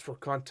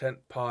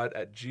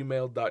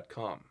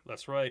questforcontentpod@gmail.com.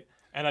 That's right.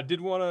 And I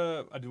did want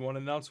to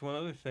announce one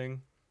other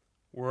thing.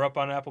 We're up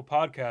on Apple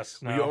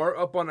Podcasts now. We are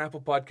up on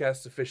Apple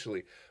Podcasts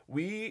officially.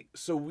 We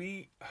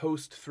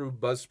host through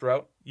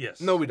Buzzsprout.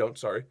 Yes. No, we don't.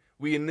 Sorry.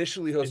 We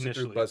initially hosted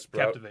through Buzzsprout.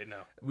 Captivate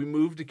now. We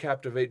moved to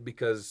Captivate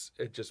because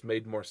it just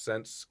made more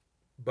sense.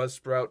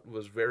 Buzzsprout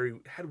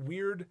had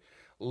weird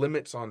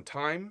limits on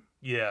time.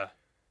 Yeah.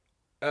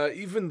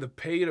 Even the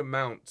paid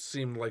amount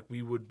seemed like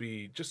we would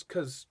be, just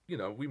because,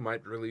 we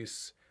might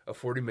release a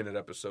 40-minute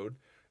episode,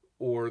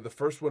 or the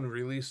first one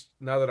released,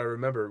 now that I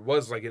remember,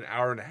 was like an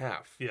hour and a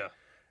half. Yeah.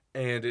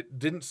 And it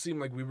didn't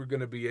seem like we were going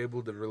to be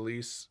able to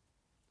release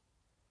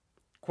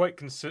quite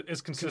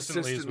as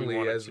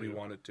consistently as we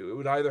wanted to. It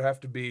would either have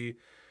to be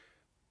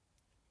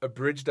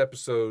abridged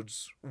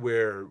episodes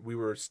where we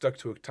were stuck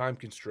to a time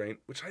constraint,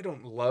 which I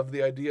don't love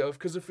the idea of,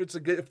 because if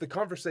the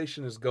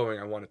conversation is going,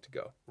 I want it to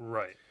go.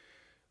 Right.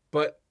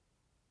 But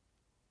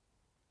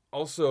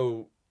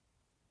also,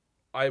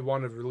 I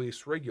want to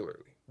release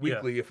regularly,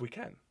 weekly if we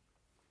can.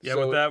 Yeah,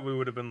 with that, we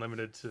would have been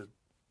limited to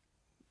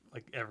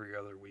like every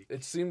other week.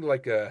 It seemed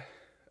like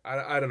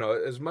I don't know,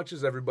 as much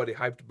as everybody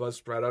hyped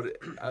Buzzsprout out,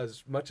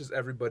 as much as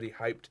everybody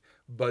hyped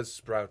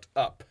Buzzsprout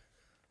up,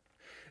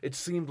 it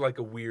seemed like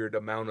a weird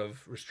amount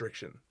of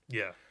restriction.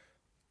 Yeah.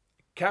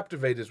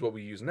 Captivate is what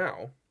we use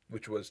now,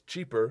 which was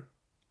cheaper,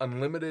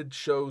 unlimited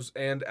shows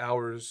and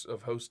hours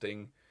of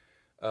hosting,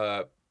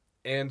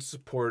 and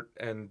support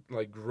and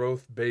like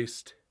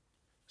growth-based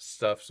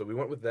stuff. So we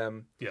went with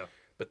them. Yeah.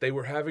 But they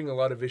were having a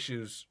lot of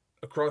issues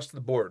across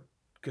the board,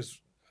 because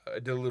I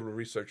did a little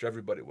research.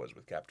 Everybody was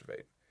with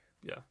Captivate.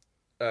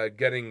 Yeah.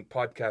 Getting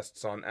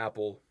podcasts on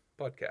Apple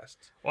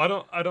Podcasts.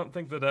 Well, I don't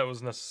think that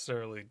was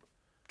necessarily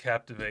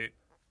Captivate's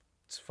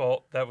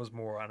fault. That was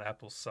more on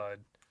Apple's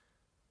side.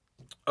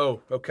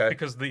 Oh, okay.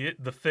 Because the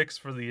fix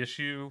for the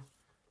issue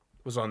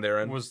was on their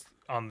end. Was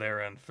on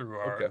their end through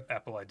our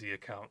Apple ID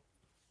account.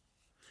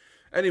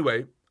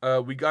 Anyway,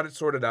 we got it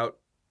sorted out.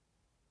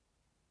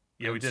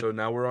 Yeah, we did. So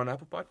now we're on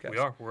Apple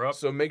Podcasts. We're up.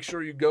 So make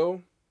sure you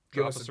go,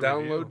 give us a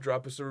download,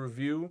 drop us a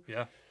review.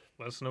 Yeah,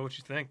 let us know what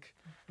you think.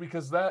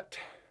 Because that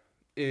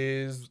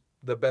is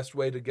the best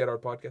way to get our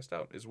podcast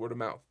out, is word of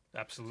mouth.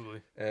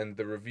 Absolutely. And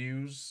the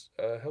reviews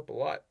help a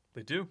lot.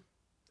 They do.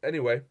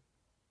 Anyway,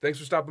 thanks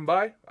for stopping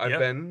by. I've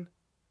been,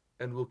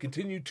 and will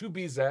continue to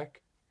be,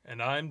 Zach. And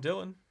I'm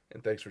Dylan.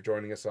 And thanks for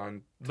joining us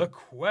on The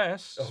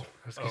Quest. Oh,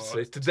 I was going to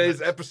say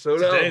today's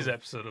episode of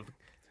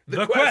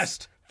The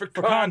Quest for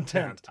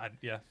Content.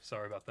 Content.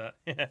 Sorry about that.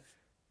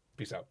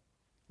 Peace out.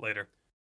 Later.